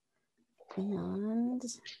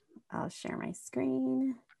I'll share my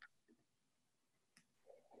screen.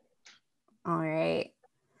 All right.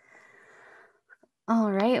 All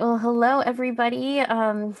right. Well, hello, everybody.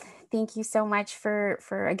 Thank you so much for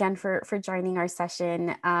joining our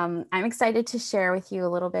session. I'm excited to share with you a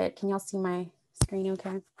little bit. Can y'all see my screen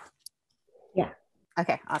okay? Yeah.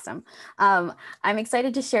 Okay, awesome. I'm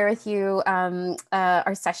excited to share with you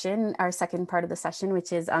our session, our second part of the session,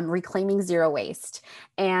 which is reclaiming zero waste.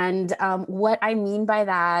 And what I mean by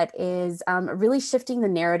that is really shifting the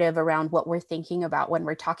narrative around what we're thinking about when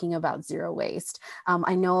we're talking about zero waste.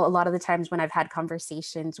 I know a lot of the times when I've had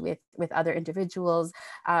conversations with other individuals,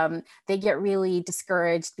 they get really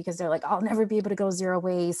discouraged because they're like, I'll never be able to go zero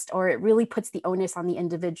waste, or it really puts the onus on the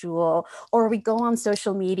individual. Or we go on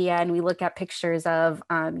social media and we look at pictures of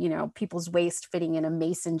people's waste fitting in a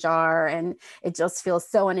mason jar, and it just feels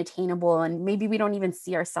so unattainable, and maybe we don't even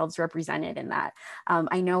see ourselves represented in that.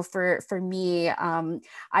 I know for me,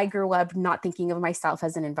 I grew up not thinking of myself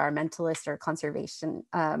as an environmentalist or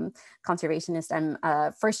conservationist. I'm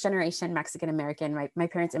a first generation Mexican American. My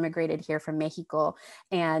parents immigrated here from Mexico,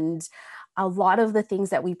 and a lot of the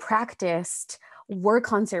things that we practiced were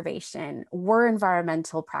conservation, were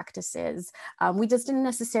environmental practices. We just didn't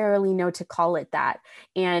necessarily know to call it that.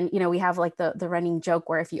 And, we have like the running joke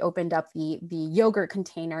where if you opened up the yogurt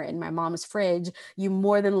container in my mom's fridge, you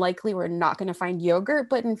more than likely were not going to find yogurt,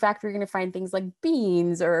 but in fact, we're going to find things like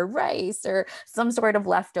beans or rice or some sort of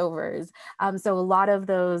leftovers. So a lot of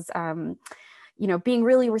those, being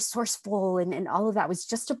really resourceful and all of that was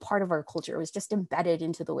just a part of our culture. It was just embedded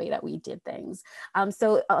into the way that we did things.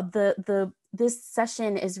 This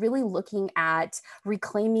session is really looking at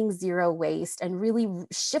reclaiming zero waste and really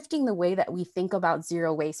shifting the way that we think about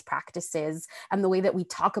zero waste practices and the way that we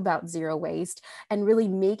talk about zero waste, and really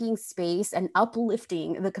making space and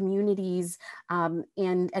uplifting the communities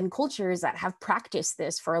and cultures that have practiced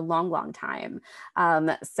this for a long, long time.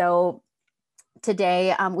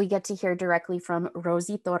 Today, we get to hear directly from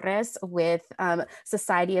Rosie Torres with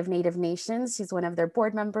Society of Native Nations. She's one of their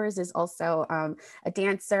board members, is also a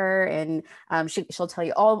dancer, and she'll tell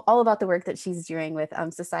you all about the work that she's doing with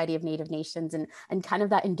Society of Native Nations and kind of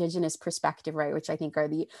that indigenous perspective, right, which I think are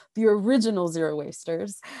the original zero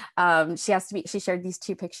wasters. She shared these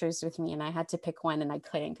two pictures with me, and I had to pick one, and I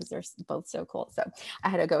couldn't because they're both so cool. So I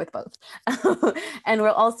had to go with both. And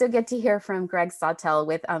we'll also get to hear from Greg Sawtell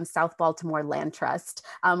with South Baltimore Land Trust,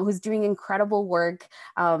 who's doing incredible work.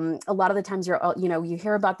 A lot of the times you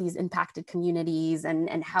hear about these impacted communities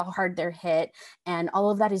and how hard they're hit, and all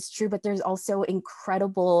of that is true, but there's also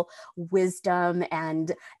incredible wisdom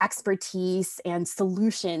and expertise and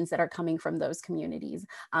solutions that are coming from those communities.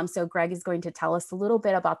 So Greg is going to tell us a little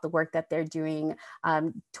bit about the work that they're doing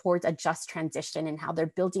towards a just transition and how they're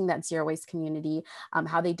building that zero waste community,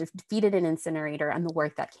 how they defeated an incinerator, and the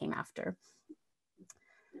work that came after.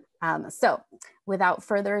 So without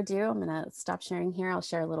further ado, I'm going to stop sharing here. I'll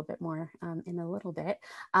share a little bit more in a little bit.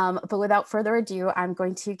 But without further ado, I'm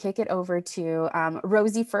going to kick it over to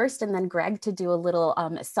Rosie first, and then Greg to do a little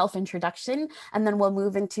self-introduction, and then we'll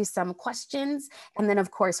move into some questions. And then,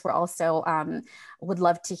 of course, we're also would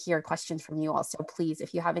love to hear questions from you also. Please,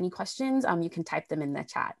 if you have any questions, you can type them in the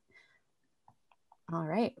chat. All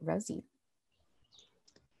right, Rosie.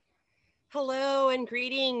 Hello and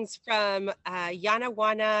greetings from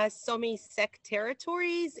Yanaguana Somi-Sec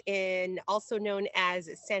territories, also known as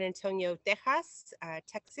San Antonio, Texas,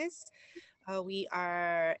 Texas. We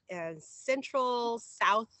are central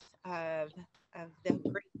south of the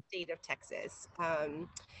Great state of Texas.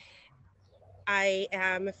 I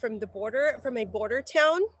am from a border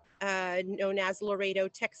town known as Laredo,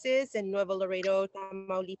 Texas, and Nuevo Laredo,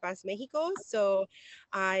 Tamaulipas, Mexico. So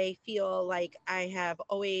I feel like I have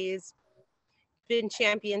always been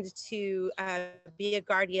championed to be a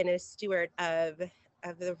guardian and a steward of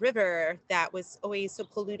the river that was always so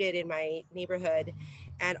polluted in my neighborhood,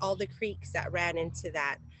 and all the creeks that ran into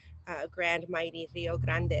that grand mighty Rio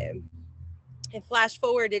Grande. And flash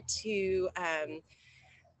forward to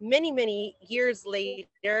many years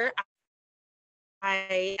later,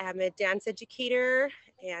 I am a dance educator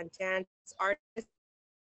and dance artist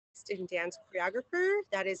and dance choreographer.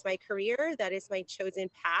 That is my career. That is my chosen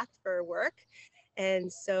path for work.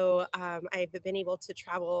 And so I've been able to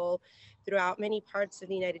travel throughout many parts of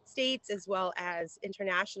the United States, as well as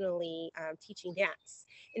internationally teaching dance.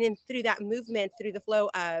 And then through that movement, through the flow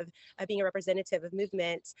of being a representative of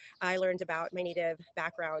movement, I learned about my native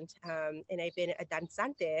background. And I've been a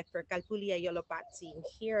danzante for Calpulia Yolopatsi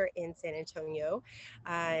here in San Antonio.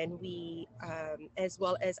 And we, as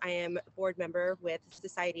well as I am a board member with the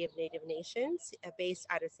Society of Native Nations based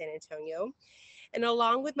out of San Antonio. And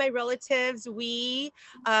along with my relatives, we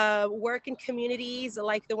work in communities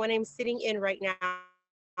like the one I'm sitting in right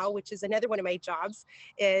now, which is another one of my jobs,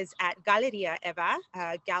 is at Galeria Eva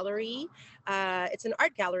Gallery. It's an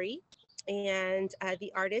art gallery, and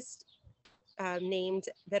the artist named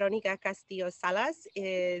Veronica Castillo Salas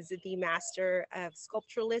is the master of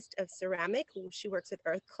sculpturalist of ceramic. She works with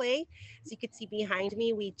earth clay. As you can see behind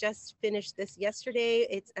me, we just finished this yesterday.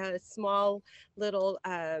 It's a small little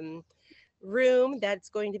room that's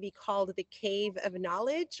going to be called the Cave of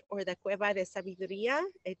Knowledge, or the Cueva de Sabiduría.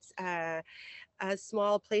 It's a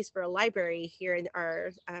small place for a library here in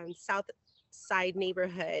our south side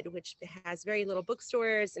neighborhood, which has very little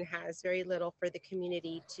bookstores and has very little for the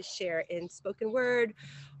community to share in spoken word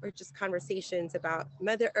or just conversations about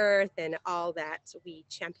Mother Earth and all that we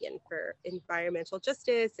champion for environmental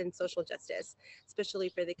justice and social justice, especially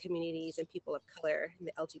for the communities and people of color and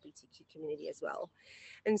the LGBTQ community as well.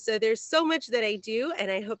 And so there's so much that I do,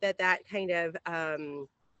 and I hope that that kind of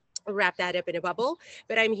wrap that up in a bubble.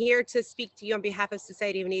 But I'm here to speak to you on behalf of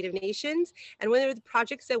Society of Native Nations. And one of the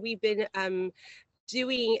projects that we've been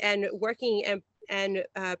doing and working and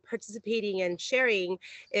participating and sharing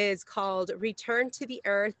is called Return to the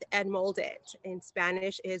Earth and Mold It. In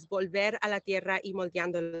Spanish is Volver a la Tierra y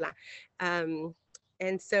Moldeándola.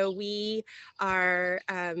 And so we are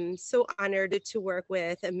so honored to work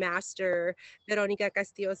with Master Veronica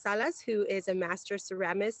Castillo Salas, who is a master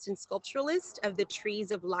ceramist and sculpturalist of the Trees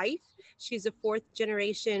of Life. She's a 4th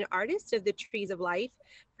generation artist of the Trees of Life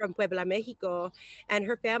from Puebla, Mexico. And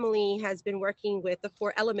her family has been working with the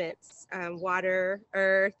 4 elements, water,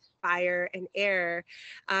 earth, fire, and air,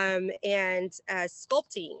 and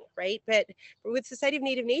sculpting, right? But with Society of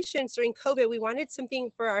Native Nations during COVID, we wanted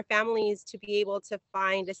something for our families to be able to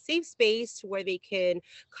find a safe space where they can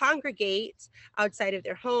congregate outside of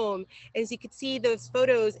their home. As you can see those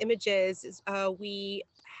photos, images, we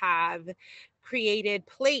have created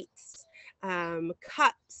plates,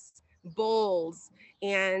 cups, bowls,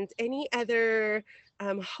 and any other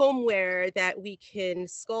homeware that we can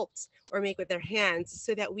sculpt or make with our hands,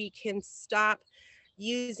 so that we can stop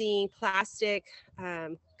using plastic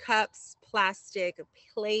cups, plastic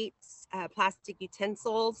plates, plastic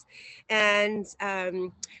utensils. And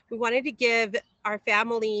we wanted to give our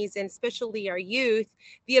families, and especially our youth,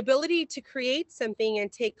 the ability to create something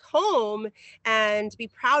and take home and be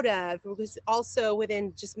proud of. Because also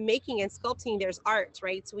within just making and sculpting, there's art,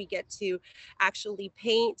 right? So we get to actually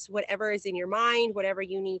paint whatever is in your mind, whatever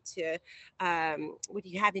you need to, what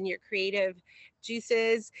you have in your creative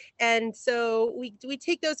juices. And so we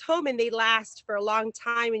take those home, and they last for a long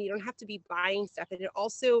time, and you don't have to be buying stuff. And it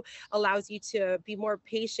also allows you to be more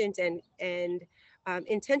patient and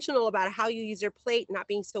intentional about how you use your plate, not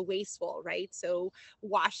being so wasteful, right? So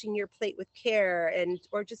washing your plate with care,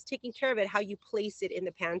 or just taking care of it, how you place it in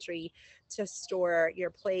the pantry to store your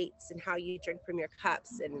plates, and how you drink from your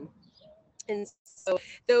cups. And so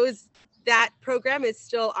that program is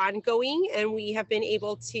still ongoing, and we have been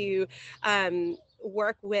able to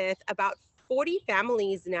work with about 40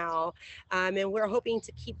 families now, and we're hoping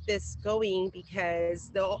to keep this going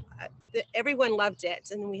because everyone loved it.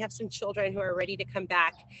 And we have some children who are ready to come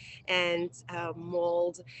back and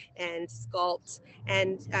mold and sculpt.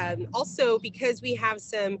 And also because we have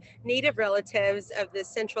some Native relatives of the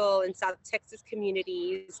Central and South Texas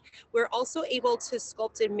communities, we're also able to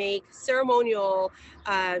sculpt and make ceremonial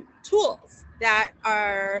tools that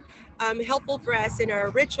are helpful for us in our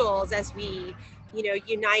rituals as we,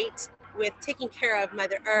 unite with taking care of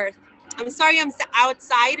Mother Earth I'm sorry, I'm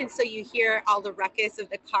outside, and so you hear all the ruckus of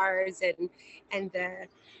the cars and the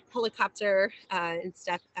helicopter and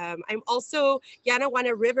stuff. I'm also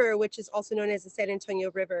Yanawana River, which is also known as the San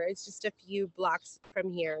Antonio River. It's just a few blocks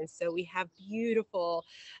from here, and so we have beautiful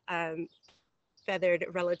feathered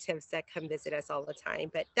relatives that come visit us all the time.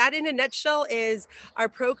 But that in a nutshell is our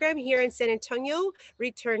program here in San Antonio,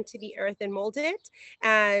 Return to the Earth and Mold It.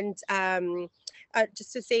 And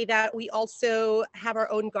just to say that we also have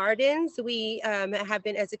our own gardens. We have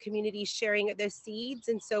been as a community sharing the seeds.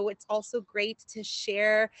 And so it's also great to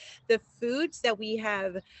share the foods that we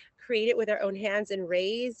have created with our own hands and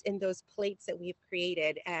raised in those plates that we've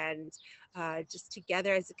created. And just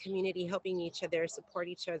together as a community, helping each other, support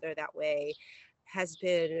each other that way has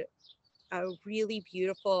been a really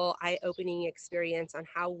beautiful, eye-opening experience on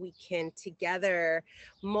how we can together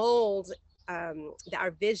mold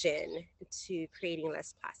our vision to creating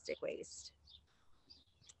less plastic waste.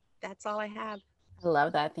 That's all I have. I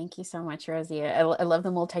love that. Thank you so much, Rosie. I love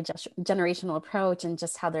the multi-generational approach and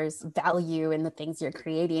just how there's value in the things you're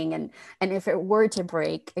creating. And if it were to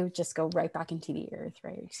break, it would just go right back into the earth,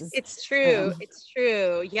 right? Which is, it's true. It's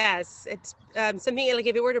true. Yes. It's something like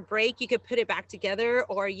if it were to break, you could put it back together,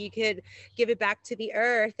 or you could give it back to the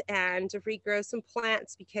earth and regrow some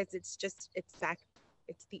plants, because it's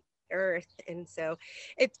the earth. And so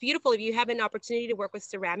it's beautiful. If you have an opportunity to work with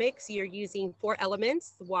ceramics, you're using 4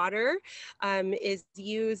 elements. Water is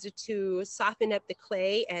used to soften up the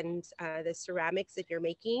clay and the ceramics that you're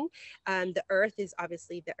making. The earth is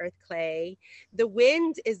obviously the earth clay. The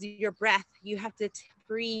wind is your breath. You have to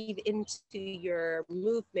breathe into your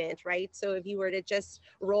movement, right? So if you were to just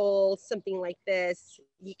roll something like this,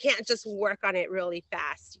 you can't just work on it really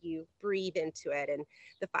fast. You breathe into it. And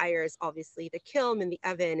the fire is obviously the kiln and the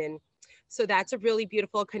oven. And so that's a really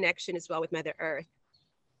beautiful connection as well with Mother Earth.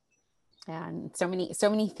 And so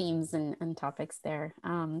many themes and topics there.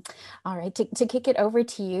 All right, to kick it over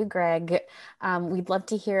to you, Greg, we'd love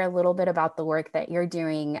to hear a little bit about the work that you're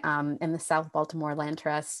doing in the South Baltimore Land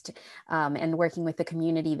Trust and working with the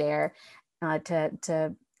community there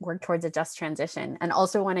to work towards a just transition. And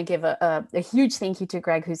also want to give a huge thank you to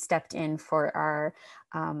Greg, who stepped in for our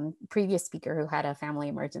previous speaker who had a family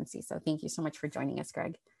emergency. So thank you so much for joining us,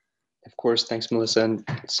 Greg. Of course, thanks, Melissa. And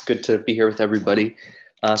it's good to be here with everybody.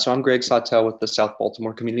 So I'm Greg Sawtell with the South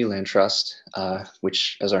Baltimore Community Land Trust,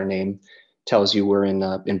 which, as our name tells you, we're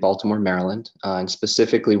in Baltimore, Maryland. And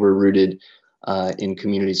specifically, we're rooted in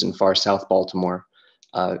communities in far South Baltimore,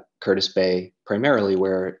 Curtis Bay, primarily,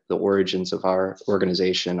 where the origins of our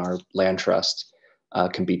organization, our land trust,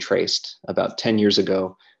 can be traced. About 10 years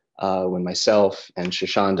ago, when myself and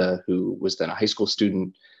Shoshanda, who was then a high school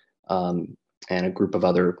student, and a group of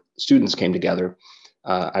other students came together,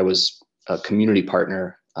 I was a community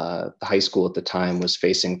partner. The high school at the time was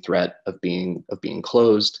facing threat of being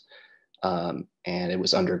closed, and it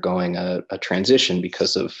was undergoing a transition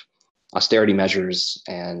because of austerity measures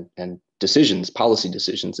and policy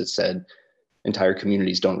decisions that said entire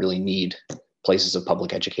communities don't really need places of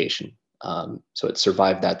public education. So it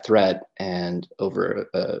survived that threat, and over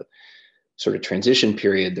a sort of transition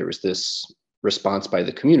period, there was this response by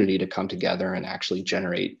the community to come together and actually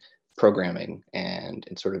generate programming and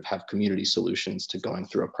sort of have community solutions to going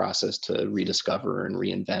through a process to rediscover and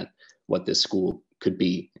reinvent what this school could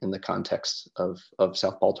be in the context of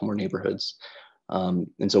South Baltimore neighborhoods.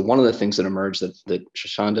 And so one of the things that emerged that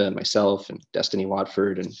Shoshanda and myself and Destiny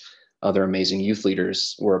Watford and other amazing youth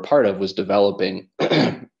leaders were a part of was developing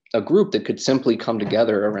a group that could simply come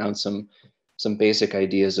together around some basic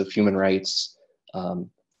ideas of human rights,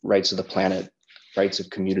 rights of the planet, rights of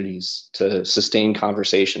communities, to sustain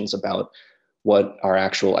conversations about what our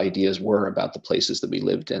actual ideas were about the places that we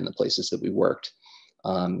lived in, the places that we worked,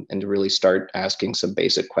 and to really start asking some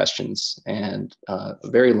basic questions. And a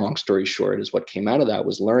very long story short is what came out of that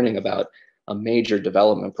was learning about a major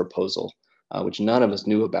development proposal, which none of us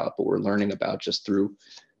knew about, but we're learning about just through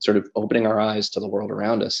sort of opening our eyes to the world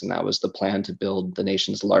around us. And that was the plan to build the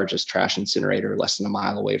nation's largest trash incinerator less than a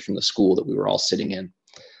mile away from the school that we were all sitting in.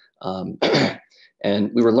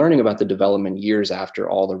 And we were learning about the development years after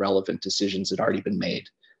all the relevant decisions had already been made.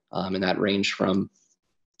 And that ranged from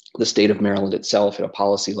the state of Maryland itself at a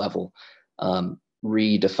policy level,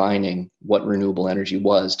 redefining what renewable energy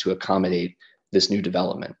was to accommodate this new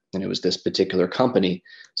development. And it was this particular company,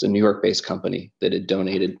 it's a New York-based company, that had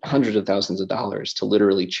donated hundreds of thousands of dollars to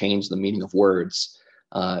literally change the meaning of words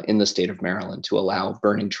in the state of Maryland to allow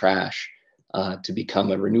burning trash to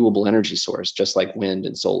become a renewable energy source, just like wind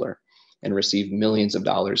and solar, and receive millions of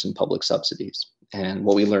dollars in public subsidies. And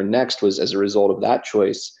what we learned next was, as a result of that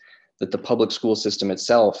choice, that the public school system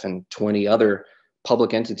itself and 20 other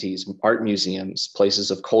public entities, art museums,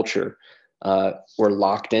 places of culture were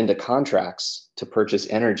locked into contracts to purchase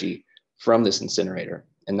energy from this incinerator.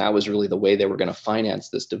 And that was really the way they were going to finance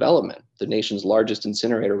this development. The nation's largest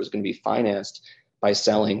incinerator was going to be financed by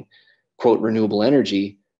selling, quote, renewable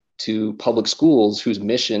energy to public schools whose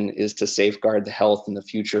mission is to safeguard the health and the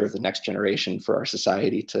future of the next generation for our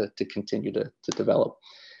society to continue to develop.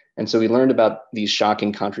 And so we learned about these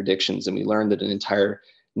shocking contradictions, and we learned that an entire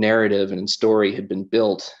narrative and story had been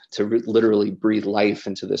built to literally breathe life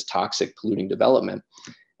into this toxic, polluting development.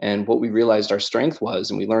 And what we realized our strength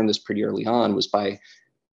was, and we learned this pretty early on, was by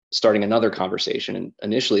starting another conversation. And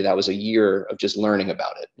initially that was a year of just learning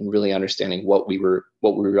about it and really understanding what we were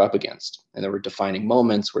up against. And there were defining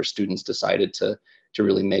moments where students decided to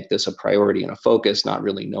really make this a priority and a focus, not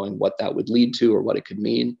really knowing what that would lead to or what it could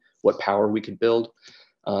mean, what power we could build.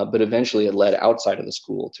 But eventually it led outside of the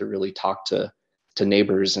school to really talk to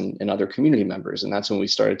neighbors and other community members. And that's when we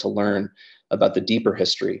started to learn about the deeper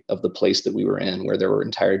history of the place that we were in, where there were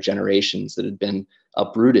entire generations that had been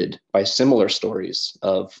uprooted by similar stories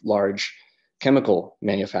of large chemical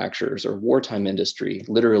manufacturers or wartime industry,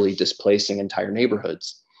 literally displacing entire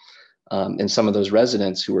neighborhoods. And some of those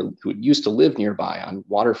residents who used to live nearby on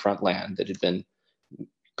waterfront land that had been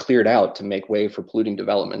cleared out to make way for polluting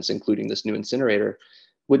developments, including this new incinerator,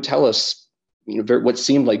 would tell us, what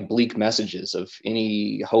seemed like bleak messages of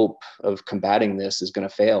any hope of combating this is going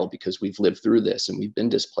to fail because we've lived through this and we've been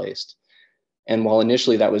displaced. And while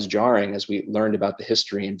initially that was jarring, as we learned about the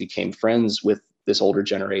history and became friends with this older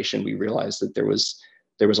generation, we realized that there was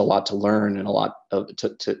a lot to learn and a lot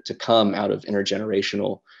to come out of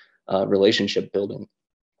intergenerational relationship building.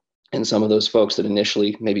 And some of those folks that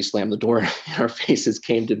initially maybe slammed the door in our faces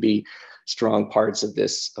came to be strong parts of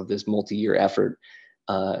this multi-year effort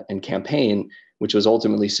and campaign, which was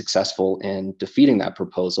ultimately successful in defeating that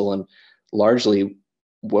proposal. And largely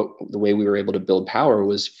the way we were able to build power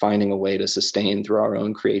was finding a way to sustain through our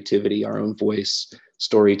own creativity, our own voice,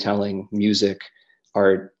 storytelling, music,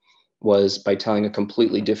 art, was by telling a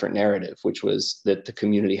completely different narrative, which was that the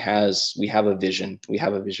community we have a vision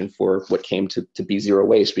for what came to be zero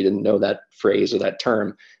waste. We didn't know that phrase or that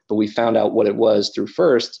term, but we found out what it was through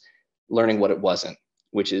first learning what it wasn't,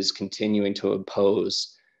 which is continuing to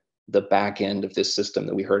oppose the back end of this system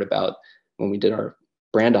that we heard about when we did our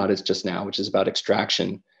brand audits just now, which is about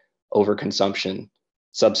extraction, overconsumption,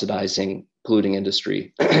 subsidizing polluting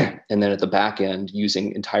industry, and then at the back end,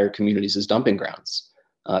 using entire communities as dumping grounds,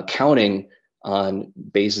 counting on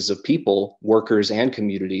bases of people, workers and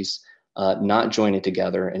communities, not joining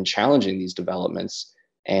together and challenging these developments,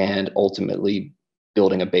 and ultimately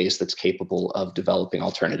building a base that's capable of developing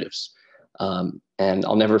alternatives. And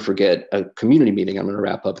I'll never forget a community meeting, I'm going to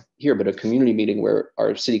wrap up here, but a community meeting where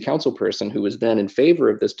our city council person, who was then in favor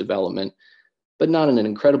of this development, but not in an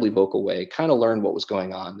incredibly vocal way, kind of learned what was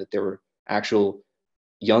going on, that there were actual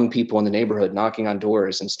young people in the neighborhood knocking on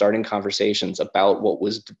doors and starting conversations about what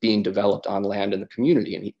was being developed on land in the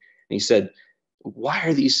community. And he said, why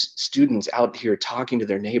are these students out here talking to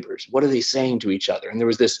their neighbors? What are they saying to each other? And there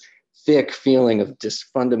was this thick feeling of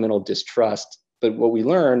fundamental distrust. But what we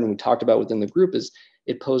learned and we talked about within the group is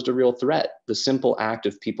it posed a real threat. The simple act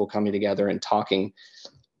of people coming together and talking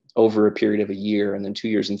over a period of a year and then 2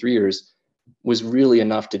 years and 3 years was really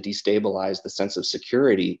enough to destabilize the sense of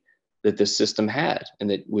security that this system had, and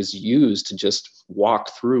that was used to just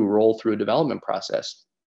roll through a development process.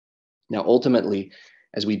 Now, ultimately,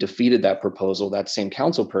 as we defeated that proposal, that same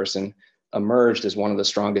council person emerged as one of the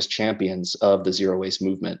strongest champions of the zero waste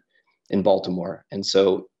movement in Baltimore. And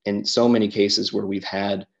so in so many cases where we've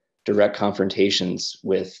had direct confrontations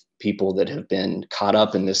with people that have been caught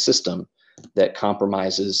up in this system that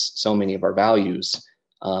compromises so many of our values,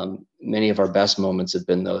 many of our best moments have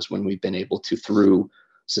been those when we've been able to, through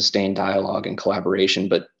sustained dialogue and collaboration,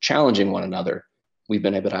 but challenging one another, we've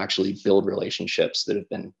been able to actually build relationships that have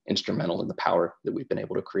been instrumental in the power that we've been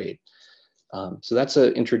able to create. So that's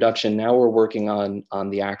an introduction. Now we're working on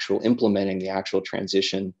implementing the actual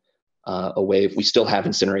transition away. We still have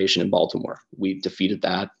incineration in Baltimore. We've defeated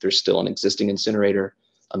that. There's still an existing incinerator,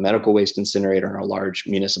 a medical waste incinerator, and a large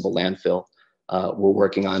municipal landfill. We're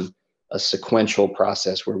working on a sequential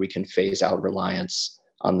process where we can phase out reliance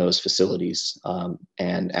on those facilities.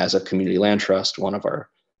 And as a community land trust, one of our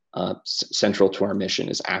central to our mission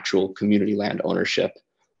is actual community land ownership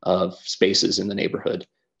of spaces in the neighborhood,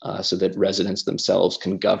 so that residents themselves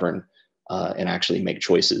can govern and actually make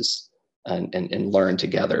choices and learn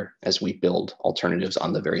together as we build alternatives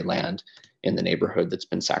on the very land in the neighborhood that's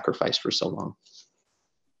been sacrificed for so long.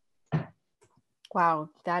 Wow,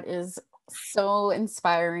 that is So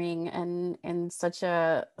inspiring and such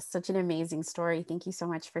an amazing story. Thank you so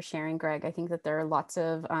much for sharing, Greg. I think that there are lots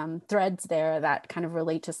of threads there that kind of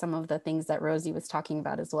relate to some of the things that Rosie was talking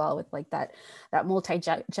about as well, with like that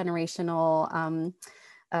multi-generational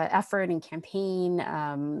effort and campaign,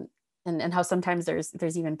 and how sometimes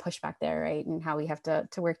there's even pushback there, right? And how we have to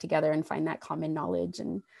work together and find that common knowledge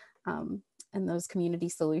and those community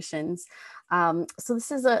solutions. So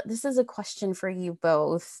this is a question for you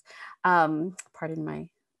both. Pardon my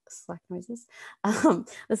Slack noises.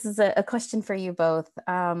 This is a question for you both.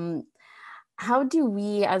 How do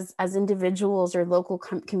we as individuals or local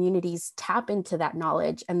communities tap into that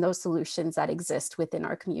knowledge and those solutions that exist within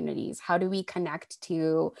our communities? How do we connect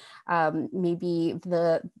to maybe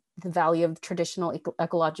the value of traditional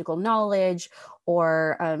ecological knowledge,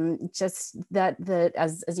 or just that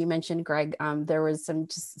as you mentioned, Greg, there was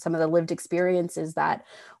some of the lived experiences that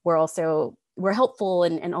were helpful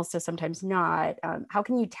and also sometimes not. How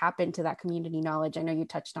can you tap into that community knowledge? I know you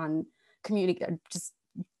touched on community, just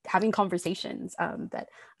having conversations, but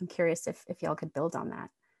I'm curious if y'all could build on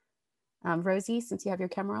that. Rosie, since you have your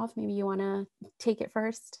camera off, maybe you want to take it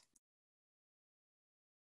first.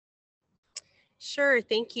 Sure,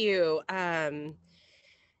 thank you.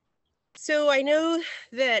 So I know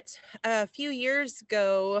that a few years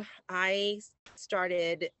ago, I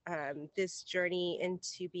started this journey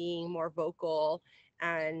into being more vocal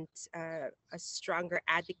and a stronger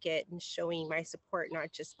advocate, and showing my support,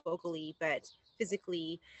 not just vocally, but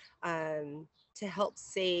physically, to help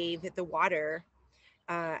save the water.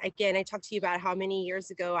 Again, I talked to you about how many years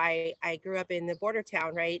ago I grew up in the border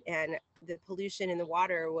town, right? And the pollution in the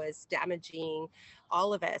water was damaging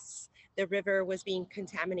all of us. The river was being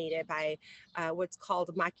contaminated by what's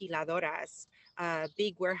called maquiladoras,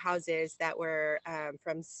 big warehouses that were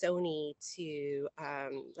from Sony to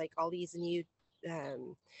like all these new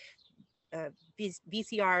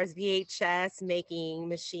VCRs, VHS making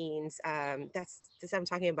machines. That's I'm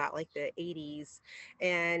talking about like the 80s,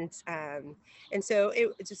 and so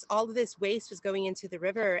it just, all of this waste was going into the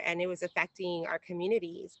river, and it was affecting our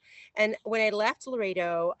communities. And when I left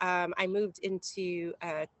Laredo, I moved into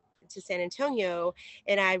to San Antonio,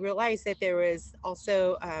 and I realized that there was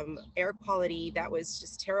also air quality that was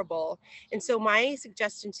just terrible. And so my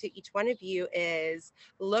suggestion to each one of you is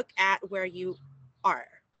look at where you are.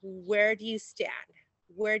 Where do you stand?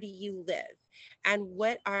 Where do you live? And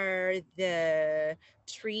what are the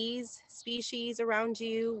trees species around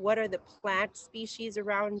you? What are the plant species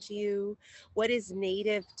around you? What is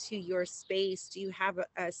native to your space? Do you have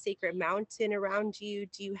a sacred mountain around you?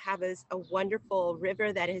 Do you have a wonderful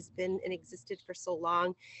river that has been and existed for so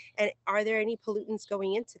long? And are there any pollutants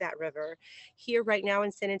going into that river? Here right now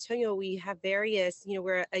in San Antonio, we have various,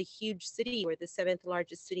 we're a huge city. We're the 7th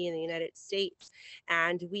largest city in the United States.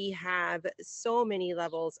 And we have so many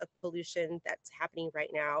levels of pollution that's happening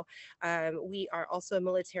right now. We are also a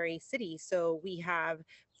military city, so we have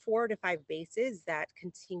 4 to 5 bases that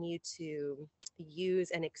continue to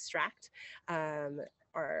use and extract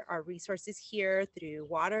our resources here through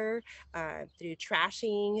water, through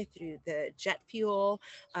trashing, through the jet fuel,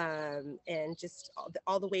 and just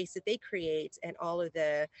all the waste that they create, and all of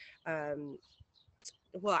the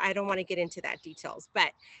well, I don't want to get into that details,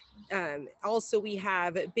 but also we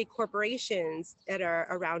have big corporations that are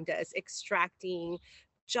around us extracting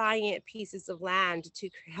giant pieces of land to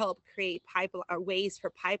help create ways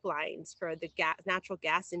for pipelines for the natural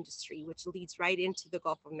gas industry, which leads right into the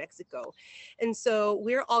Gulf of Mexico. And so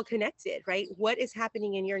we're all connected, right? What is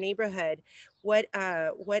happening in your neighborhood? What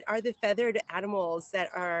are the feathered animals that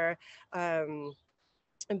are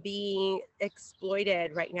being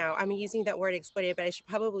exploited right now? I'm using that word exploited, but I should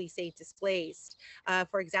probably say displaced.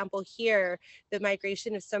 For example, here, the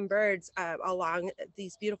migration of some birds along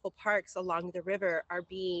these beautiful parks along the river are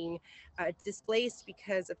being displaced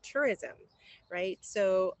because of tourism, right?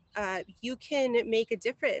 So you can make a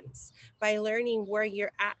difference by learning where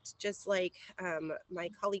you're at. Just like my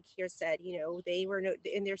colleague here said, they were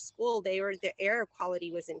in their school, the air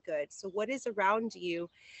quality wasn't good. So what is around you?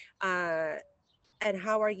 And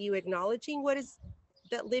how are you acknowledging what is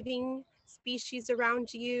that living species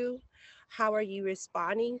around you? How are you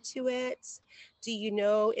responding to it? Do you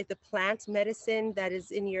know if the plant medicine that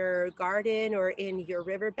is in your garden or in your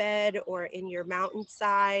riverbed or in your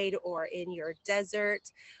mountainside or in your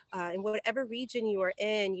desert, in whatever region you are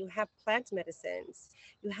in, you have plant medicines,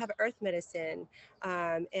 you have earth medicine,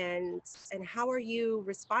 and how are you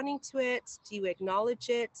responding to it? Do you acknowledge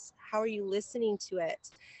it? How are you listening to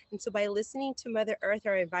it? And so by listening to Mother Earth,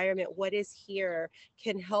 our environment, what is here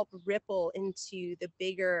can help ripple into the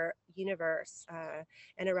bigger universe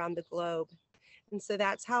and around the globe. And so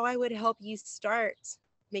that's how I would help you start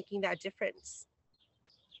making that difference.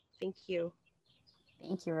 Thank you.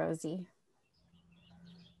 Thank you, Rosie.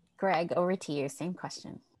 Greg, over to you. Same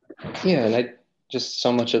question. Yeah, and I just,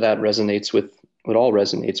 so much of that resonates with what all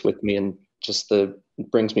resonates with me, and just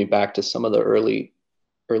brings me back to some of the early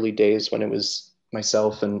days when it was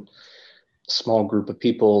myself and a small group of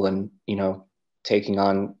people, and taking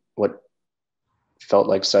on what felt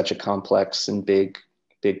like such a complex and big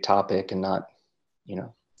topic, and not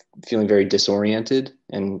feeling very disoriented.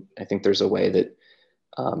 And I think there's a way that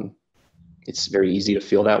it's very easy to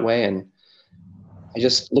feel that way. And I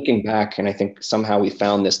just, looking back, and I think somehow we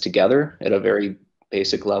found this together at a very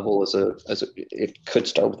basic level. It could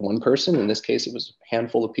start with one person. In this case, it was a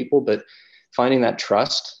handful of people, but finding that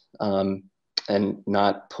trust, and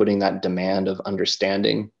not putting that demand of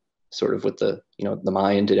understanding sort of with the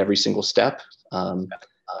mind at every single step, and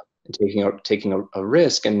taking a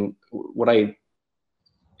risk. And what I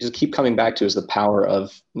just keep coming back to is the power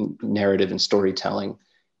of narrative and storytelling.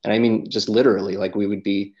 And I mean, just literally, like, we would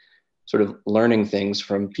be sort of learning things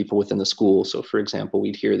from people within the school. So for example,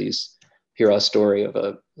 we'd hear a story of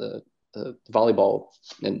the volleyball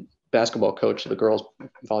and basketball coach of the girls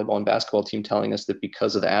volleyball and basketball team telling us that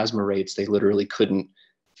because of the asthma rates, they literally couldn't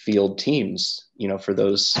field teams, for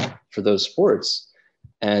those sports.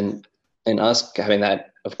 And us having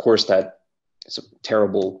that, of course, that it's a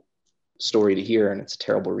terrible story to hear, and it's a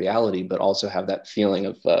terrible reality, but also have that feeling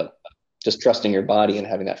of just trusting your body and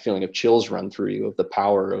having that feeling of chills run through you, of the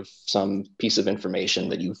power of some piece of information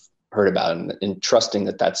that you've heard about, and trusting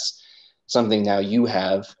that that's something now you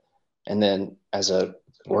have. And then as a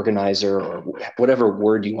organizer, or whatever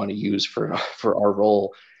word you want to use for our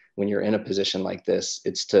role, when you're in a position like this,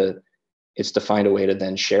 it's to find a way to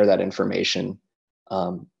then share that information,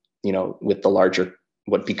 with the larger,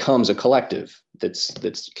 what becomes a collective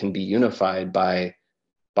that's can be unified by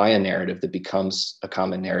a narrative that becomes a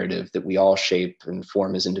common narrative that we all shape and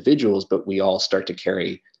form as individuals, but we all start to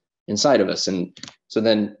carry inside of us. And so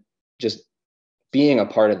then just being a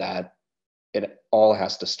part of that, it all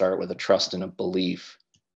has to start with a trust and a belief,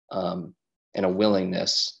 and a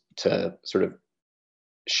willingness to sort of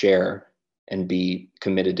share and be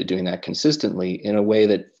committed to doing that consistently in a way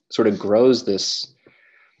that sort of grows this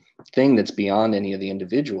thing that's beyond any of the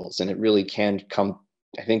individuals. And it really can come,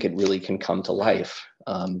 I think it really can come to life,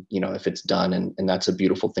 if it's done. And that's a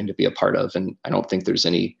beautiful thing to be a part of. And I don't think there's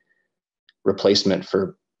any replacement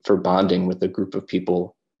for bonding with a group of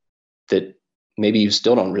people that maybe you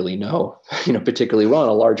still don't really know, particularly well in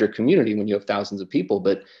a larger community when you have thousands of people,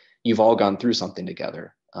 but you've all gone through something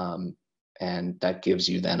together. And that gives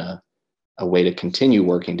you then a way to continue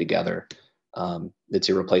working together, that's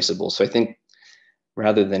irreplaceable. So I think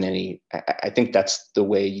rather than I think that's the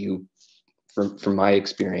way from my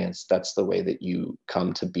experience, that's the way that you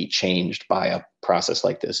come to be changed by a process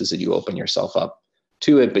like this, is that you open yourself up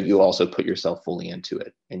to it, but you also put yourself fully into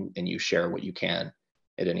it, and you share what you can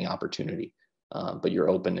at any opportunity. But you're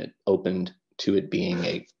open to it being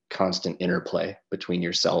a constant interplay between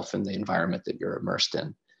yourself and the environment that you're immersed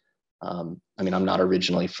in. I mean, I'm not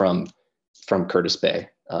originally from Curtis Bay,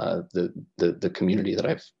 the community that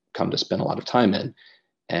I've come to spend a lot of time in,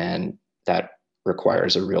 and that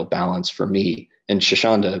requires a real balance for me. And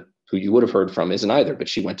Shoshanda, who you would have heard from, isn't either, but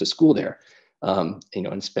she went to school there,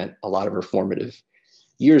 and spent a lot of her formative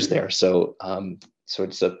years there. So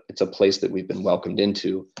it's a place that we've been welcomed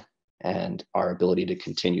into, and our ability to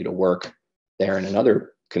continue to work there and in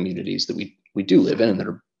other communities that we do live in and that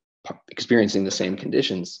are experiencing the same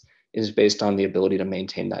conditions is based on the ability to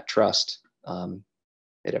maintain that trust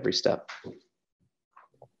at every step.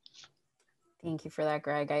 Thank you for that,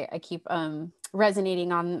 Greg. I keep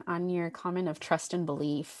resonating on your comment of trust and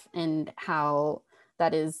belief, and how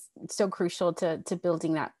that is so crucial to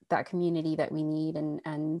building that community that we need,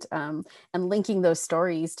 and linking those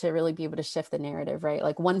stories to really be able to shift the narrative, right?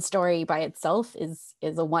 Like, one story by itself is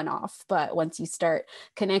a one-off, but once you start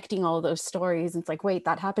connecting all those stories, it's like, wait,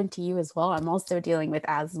 that happened to you as well. I'm also dealing with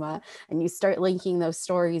asthma, and you start linking those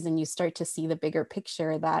stories, and you start to see the bigger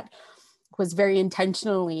picture that was very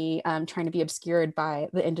intentionally trying to be obscured by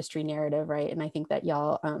the industry narrative, right? And I think that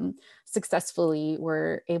y'all successfully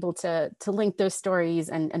were able to link those stories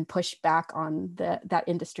and push back on that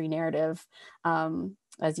industry narrative.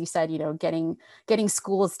 As you said, getting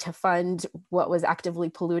schools to fund what was actively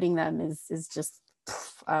polluting them is just,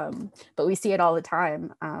 but we see it all the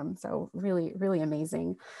time. So really, really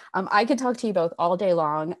amazing. I could talk to you both all day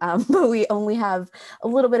long, but we only have a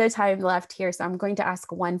little bit of time left here. So I'm going to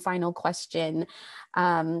ask one final question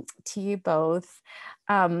to you both.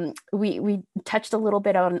 We touched a little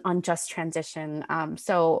bit on just transition.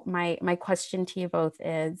 So my question to you both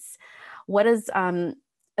is, what does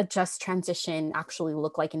a just transition actually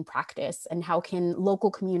look like in practice? And how can local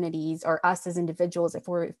communities or us as individuals, if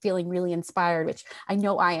we're feeling really inspired, which I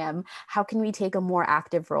know I am, how can we take a more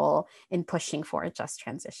active role in pushing for a just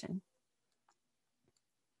transition?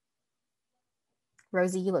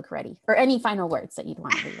 Rosie, you look ready. Or any final words that you'd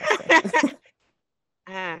want to leave us with?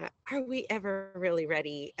 Are we ever really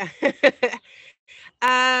ready?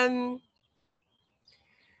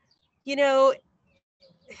 You know,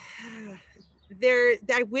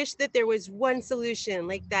 I wish that there was one solution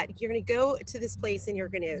like that. You're going to go to this place and you're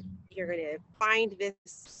going to find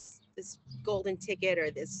this golden ticket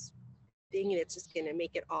or this thing that's just going to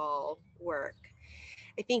make it all work.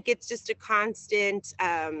 I think it's just a constant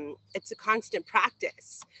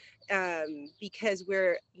practice, because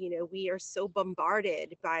we are so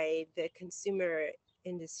bombarded by the consumer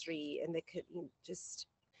industry and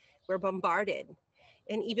we're bombarded.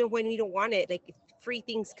 And even when we don't want it, like free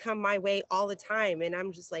things come my way all the time. And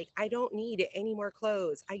I'm just like, I don't need any more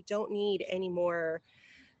clothes. I don't need any more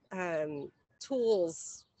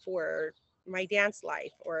tools for my dance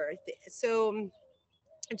life. So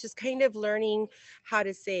I'm just kind of learning how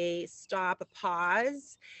to say stop,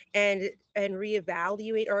 pause, and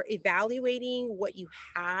reevaluate, or evaluating what you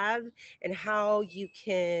have and how you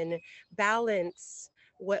can balance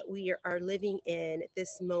what we are living in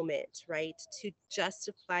this moment, right? To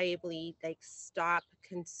justifiably like stop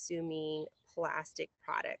consuming plastic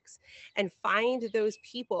products and find those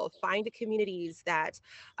people, find the communities that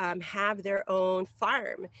have their own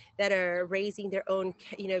farm, that are raising their own,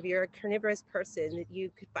 if you're a carnivorous person,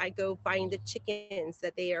 you could go find the chickens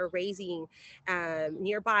that they are raising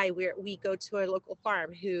nearby, where we go to a local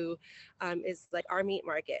farm who is like our meat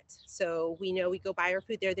market. So we know we go buy our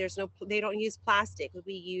food there. They don't use plastic.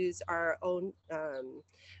 We use our own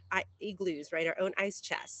igloos, right? Our own ice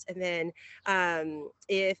chests. And then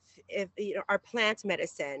if our plant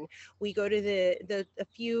medicine, we go to a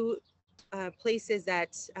few places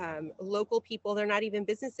that local people, they're not even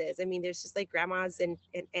businesses. I mean, there's just like grandmas and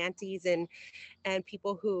aunties and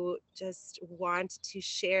people who just want to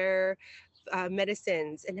share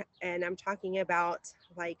medicines, and I'm talking about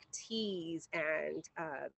like teas and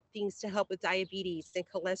things to help with diabetes and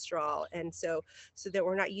cholesterol, and so that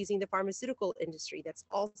we're not using the pharmaceutical industry that's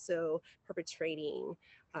also perpetrating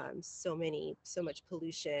so much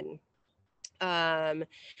pollution. And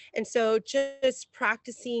so just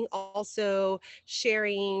practicing also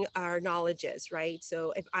sharing our knowledges, right?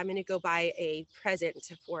 So if I'm going to go buy a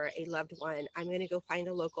present for a loved one, I'm going to go find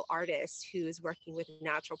a local artist who's working with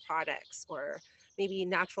natural products, or maybe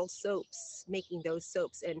natural soaps, making those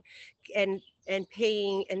soaps, and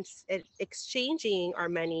paying and exchanging our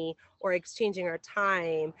money or exchanging our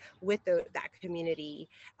time with that community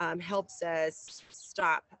helps us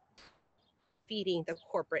stop feeding the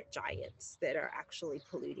corporate giants that are actually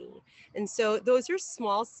polluting. And so those are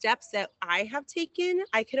small steps that I have taken.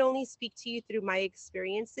 I can only speak to you through my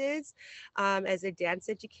experiences as a dance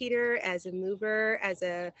educator, as a mover, as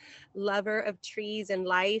a lover of trees and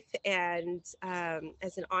life, and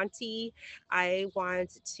as an auntie. I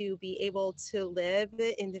want to be able to live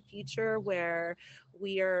in the future where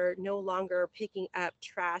we are no longer picking up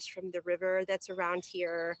trash from the river that's around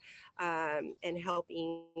here and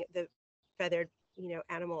helping the feathered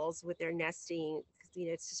animals with their nesting.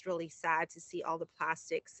 It's just really sad to see all the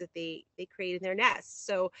plastics that they create in their nests.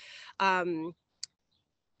 So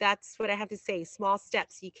that's what I have to say. Small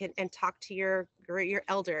steps you can, and talk to your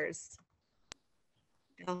elders.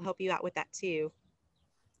 They'll help you out with that too.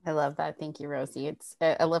 I love that. Thank you, Rosie.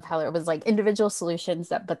 I love how it was like individual solutions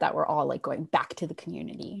that were all like going back to the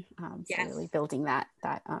community. Yes. So really building that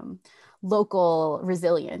local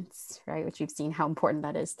resilience, right? Which we've seen how important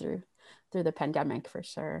that is through the pandemic for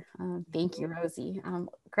sure. Thank you, Rosie.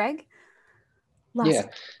 Greg?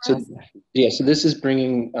 So this is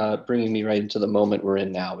bringing me right into the moment we're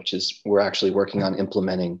in now, which is we're actually working on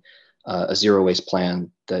implementing a zero waste plan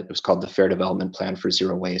that was called the Fair Development Plan for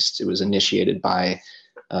Zero Waste. It was initiated by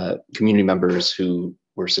community members who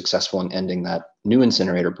were successful in ending that new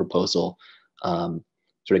incinerator proposal,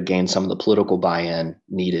 sort of gained some of the political buy-in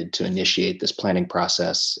needed to initiate this planning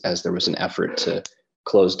process, as there was an effort to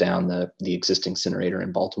close down the existing incinerator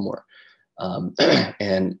in Baltimore.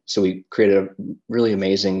 And so we created a really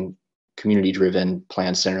amazing community-driven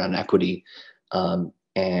plan centered on equity,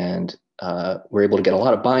 and we're able to get a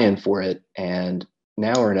lot of buy-in for it. And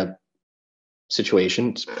now we're in a situation,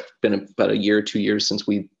 it's been about a year, 2 years since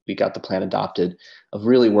we got the plan adopted, of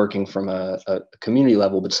really working from a community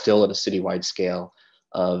level, but still at a citywide scale,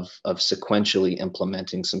 of sequentially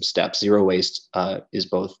implementing some steps. Zero waste is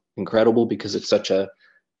both incredible because it's such a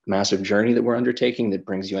massive journey that we're undertaking that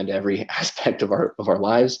brings you into every aspect of our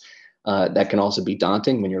lives. That can also be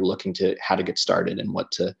daunting when you're looking to how to get started and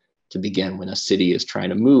what to begin when a city is trying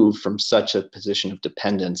to move from such a position of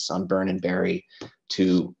dependence on burn and bury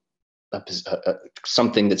to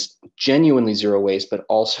something that's genuinely zero waste, but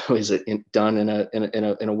also is done in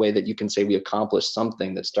a way that you can say we accomplished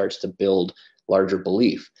something that starts to build larger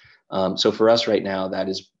belief. So for us right now, that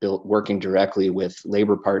is working directly with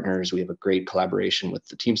labor partners. We have a great collaboration with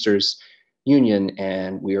the Teamsters Union,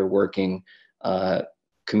 and we are working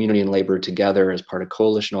community and labor together as part of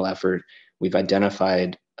coalitional effort. We've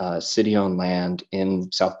identified city-owned land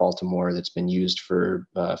in South Baltimore that's been used for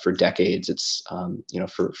decades. It's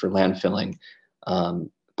for landfilling,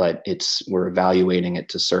 but we're evaluating it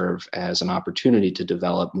to serve as an opportunity to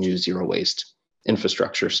develop new zero waste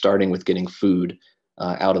infrastructure, starting with getting food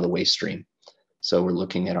out of the waste stream. So we're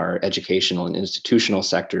looking at our educational and institutional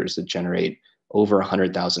sectors that generate over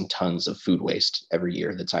 100,000 tons of food waste every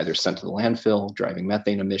year that's either sent to the landfill, driving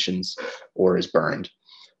methane emissions, or is burned.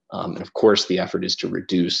 And of course, the effort is to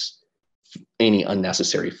reduce any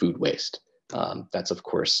unnecessary food waste. That's, of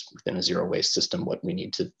course, within a zero waste system, what we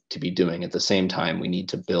need to be doing. At the same time, we need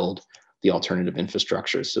to build the alternative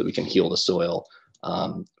infrastructure so we can heal the soil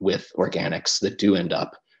with organics that do end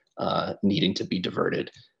up needing to be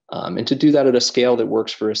diverted, and to do that at a scale that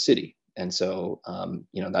works for a city. And so,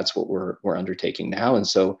 that's what we're undertaking now. And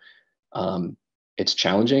so it's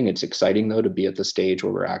challenging. It's exciting, though, to be at the stage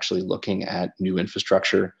where we're actually looking at new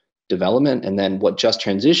infrastructure development. And then what just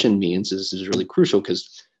transition means is really crucial,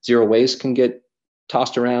 because zero waste can get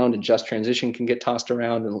tossed around and just transition can get tossed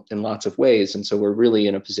around in lots of ways. And so we're really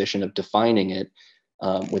in a position of defining it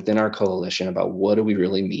within our coalition about what do we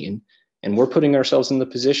really mean. And we're putting ourselves in the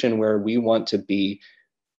position where we want to be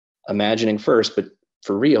imagining first, but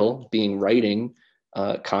for real, writing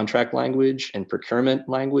contract language and procurement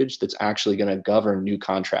language that's actually going to govern new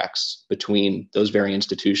contracts between those very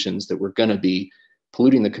institutions that we're going to be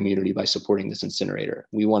polluting the community by supporting this incinerator.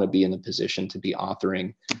 We want to be in the position to be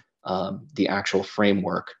authoring the actual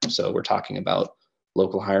framework. So we're talking about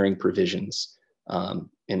local hiring provisions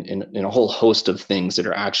in a whole host of things that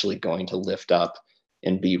are actually going to lift up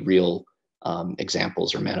and be real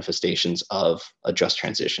examples or manifestations of a just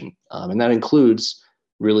transition. And that includes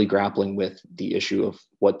really grappling with the issue of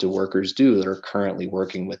what do workers do that are currently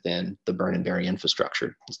working within the burn and bury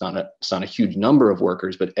infrastructure. It's not a huge number of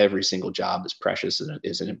workers, but every single job is precious and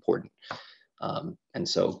is important. And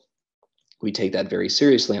so we take that very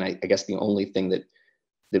seriously. And I guess the only thing that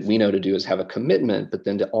we know to do is have a commitment, but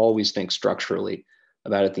then to always think structurally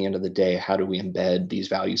about, at the end of the day, how do we embed these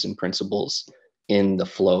values and principles in the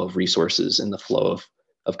flow of resources, in the flow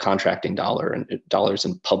of contracting dollars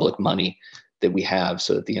and public money that we have,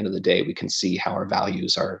 so at the end of the day, we can see how our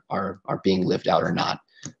values are being lived out or not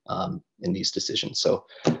in these decisions. So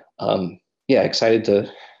excited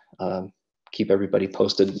to keep everybody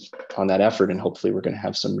posted on that effort, and hopefully we're going to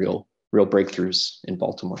have some real breakthroughs in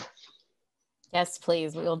Baltimore. Yes,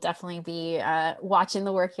 please. We will definitely be watching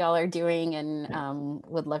the work y'all are doing, and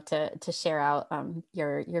would love to share out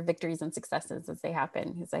your victories and successes as they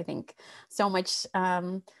happen, because I think so much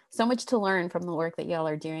to learn from the work that y'all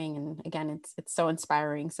are doing. And again, it's so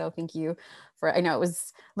inspiring. So thank you I know it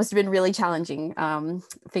must have been really challenging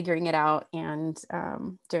figuring it out and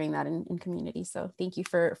doing that in community. So thank you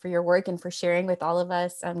for your work and for sharing with all of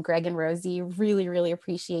us. Greg and Rosie, really, really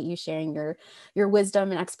appreciate you sharing your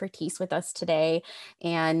wisdom and expertise with us today.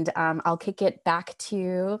 And I'll kick it back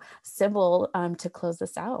to Sybil to close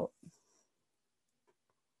this out.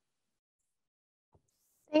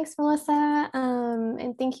 Thanks, Melissa.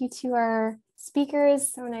 And thank you to our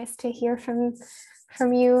speakers. So nice to hear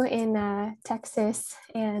from you in Texas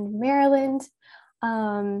and Maryland.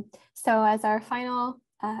 So as our final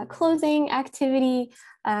closing activity,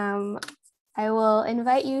 I will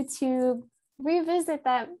invite you to revisit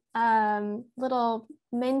that little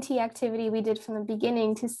Menti activity we did from the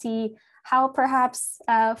beginning to see how perhaps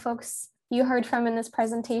folks you heard from in this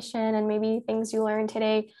presentation and maybe things you learned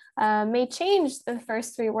today may change the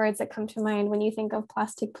first three words that come to mind when you think of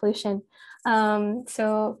plastic pollution.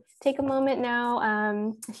 So take a moment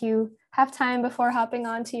now, if you have time before hopping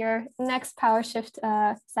on to your next Power Shift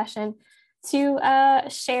session, to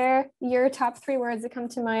share your top three words that come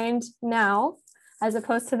to mind now, as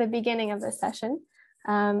opposed to the beginning of this session.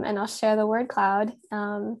 And I'll share the word cloud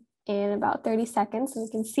in about 30 seconds, so we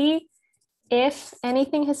can see if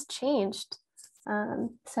anything has changed.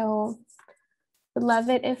 So would love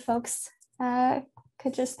it if folks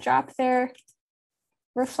could just drop their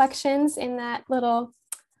reflections in that little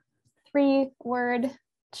 3-word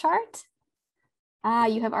chart.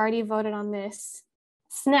 You have already voted on this.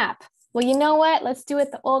 Snap. Well, you know what? Let's do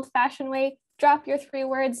it the old-fashioned way. Drop your 3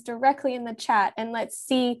 words directly in the chat and let's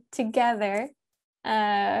see together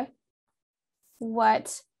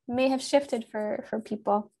what may have shifted for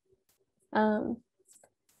people. In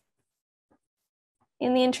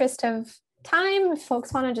the interest of time, if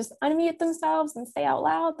folks want to just unmute themselves and say out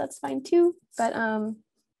loud, that's fine too. But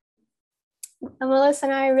Melissa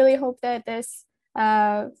and I really hope that this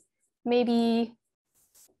maybe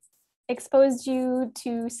exposed you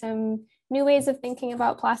to some new ways of thinking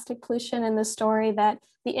about plastic pollution and the story that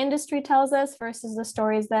the industry tells us versus the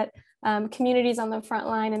stories that communities on the front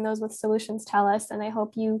line and those with solutions tell us. And I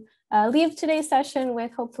hope you leave today's session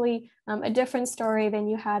with hopefully a different story than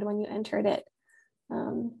you had when you entered it.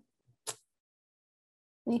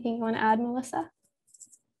 Anything you want to add, Melissa?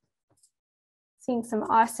 Seeing some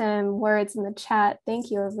awesome words in the chat.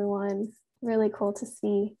 Thank you, everyone. Really cool to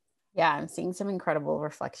see. Yeah, I'm seeing some incredible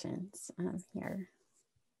reflections here.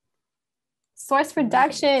 Source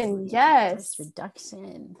reduction, yes. Source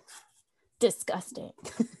reduction. Disgusting.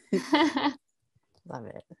 Love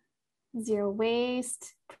it. Zero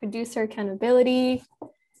waste, producer accountability.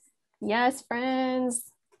 Yes,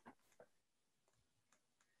 friends.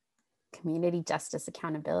 Community justice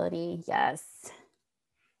accountability, yes.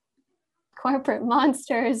 Corporate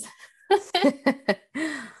monsters.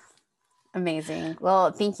 Amazing.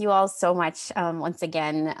 Well, thank you all so much. Once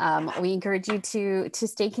again, we encourage you to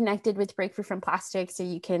stay connected with Breakthrough from Plastic so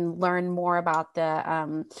you can learn more about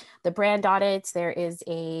the brand audits. There is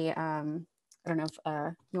a, I don't know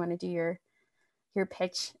if you want to do your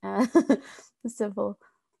pitch, Sybil.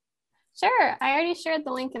 Sure. I already shared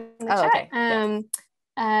the link in the chat. Okay. Yes.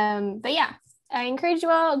 But yeah, I encourage you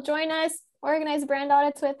all, join us, organize brand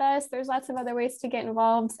audits with us. There's lots of other ways to get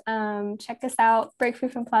involved. Check us out,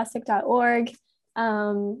 breakthroughfromplastic.org.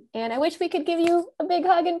 And I wish we could give you a big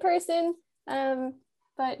hug in person,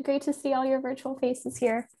 but great to see all your virtual faces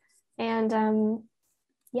here. And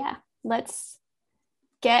yeah, let's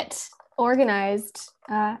get organized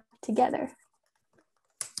together.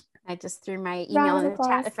 I just threw my email in the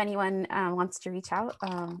chat if anyone wants to reach out.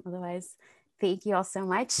 Otherwise, thank you all so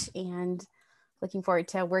much, and looking forward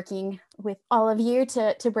to working with all of you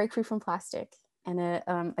to break free from plastic. And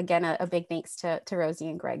again, a big thanks to Rosie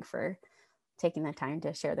and Greg for taking the time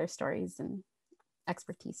to share their stories and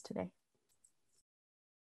expertise today.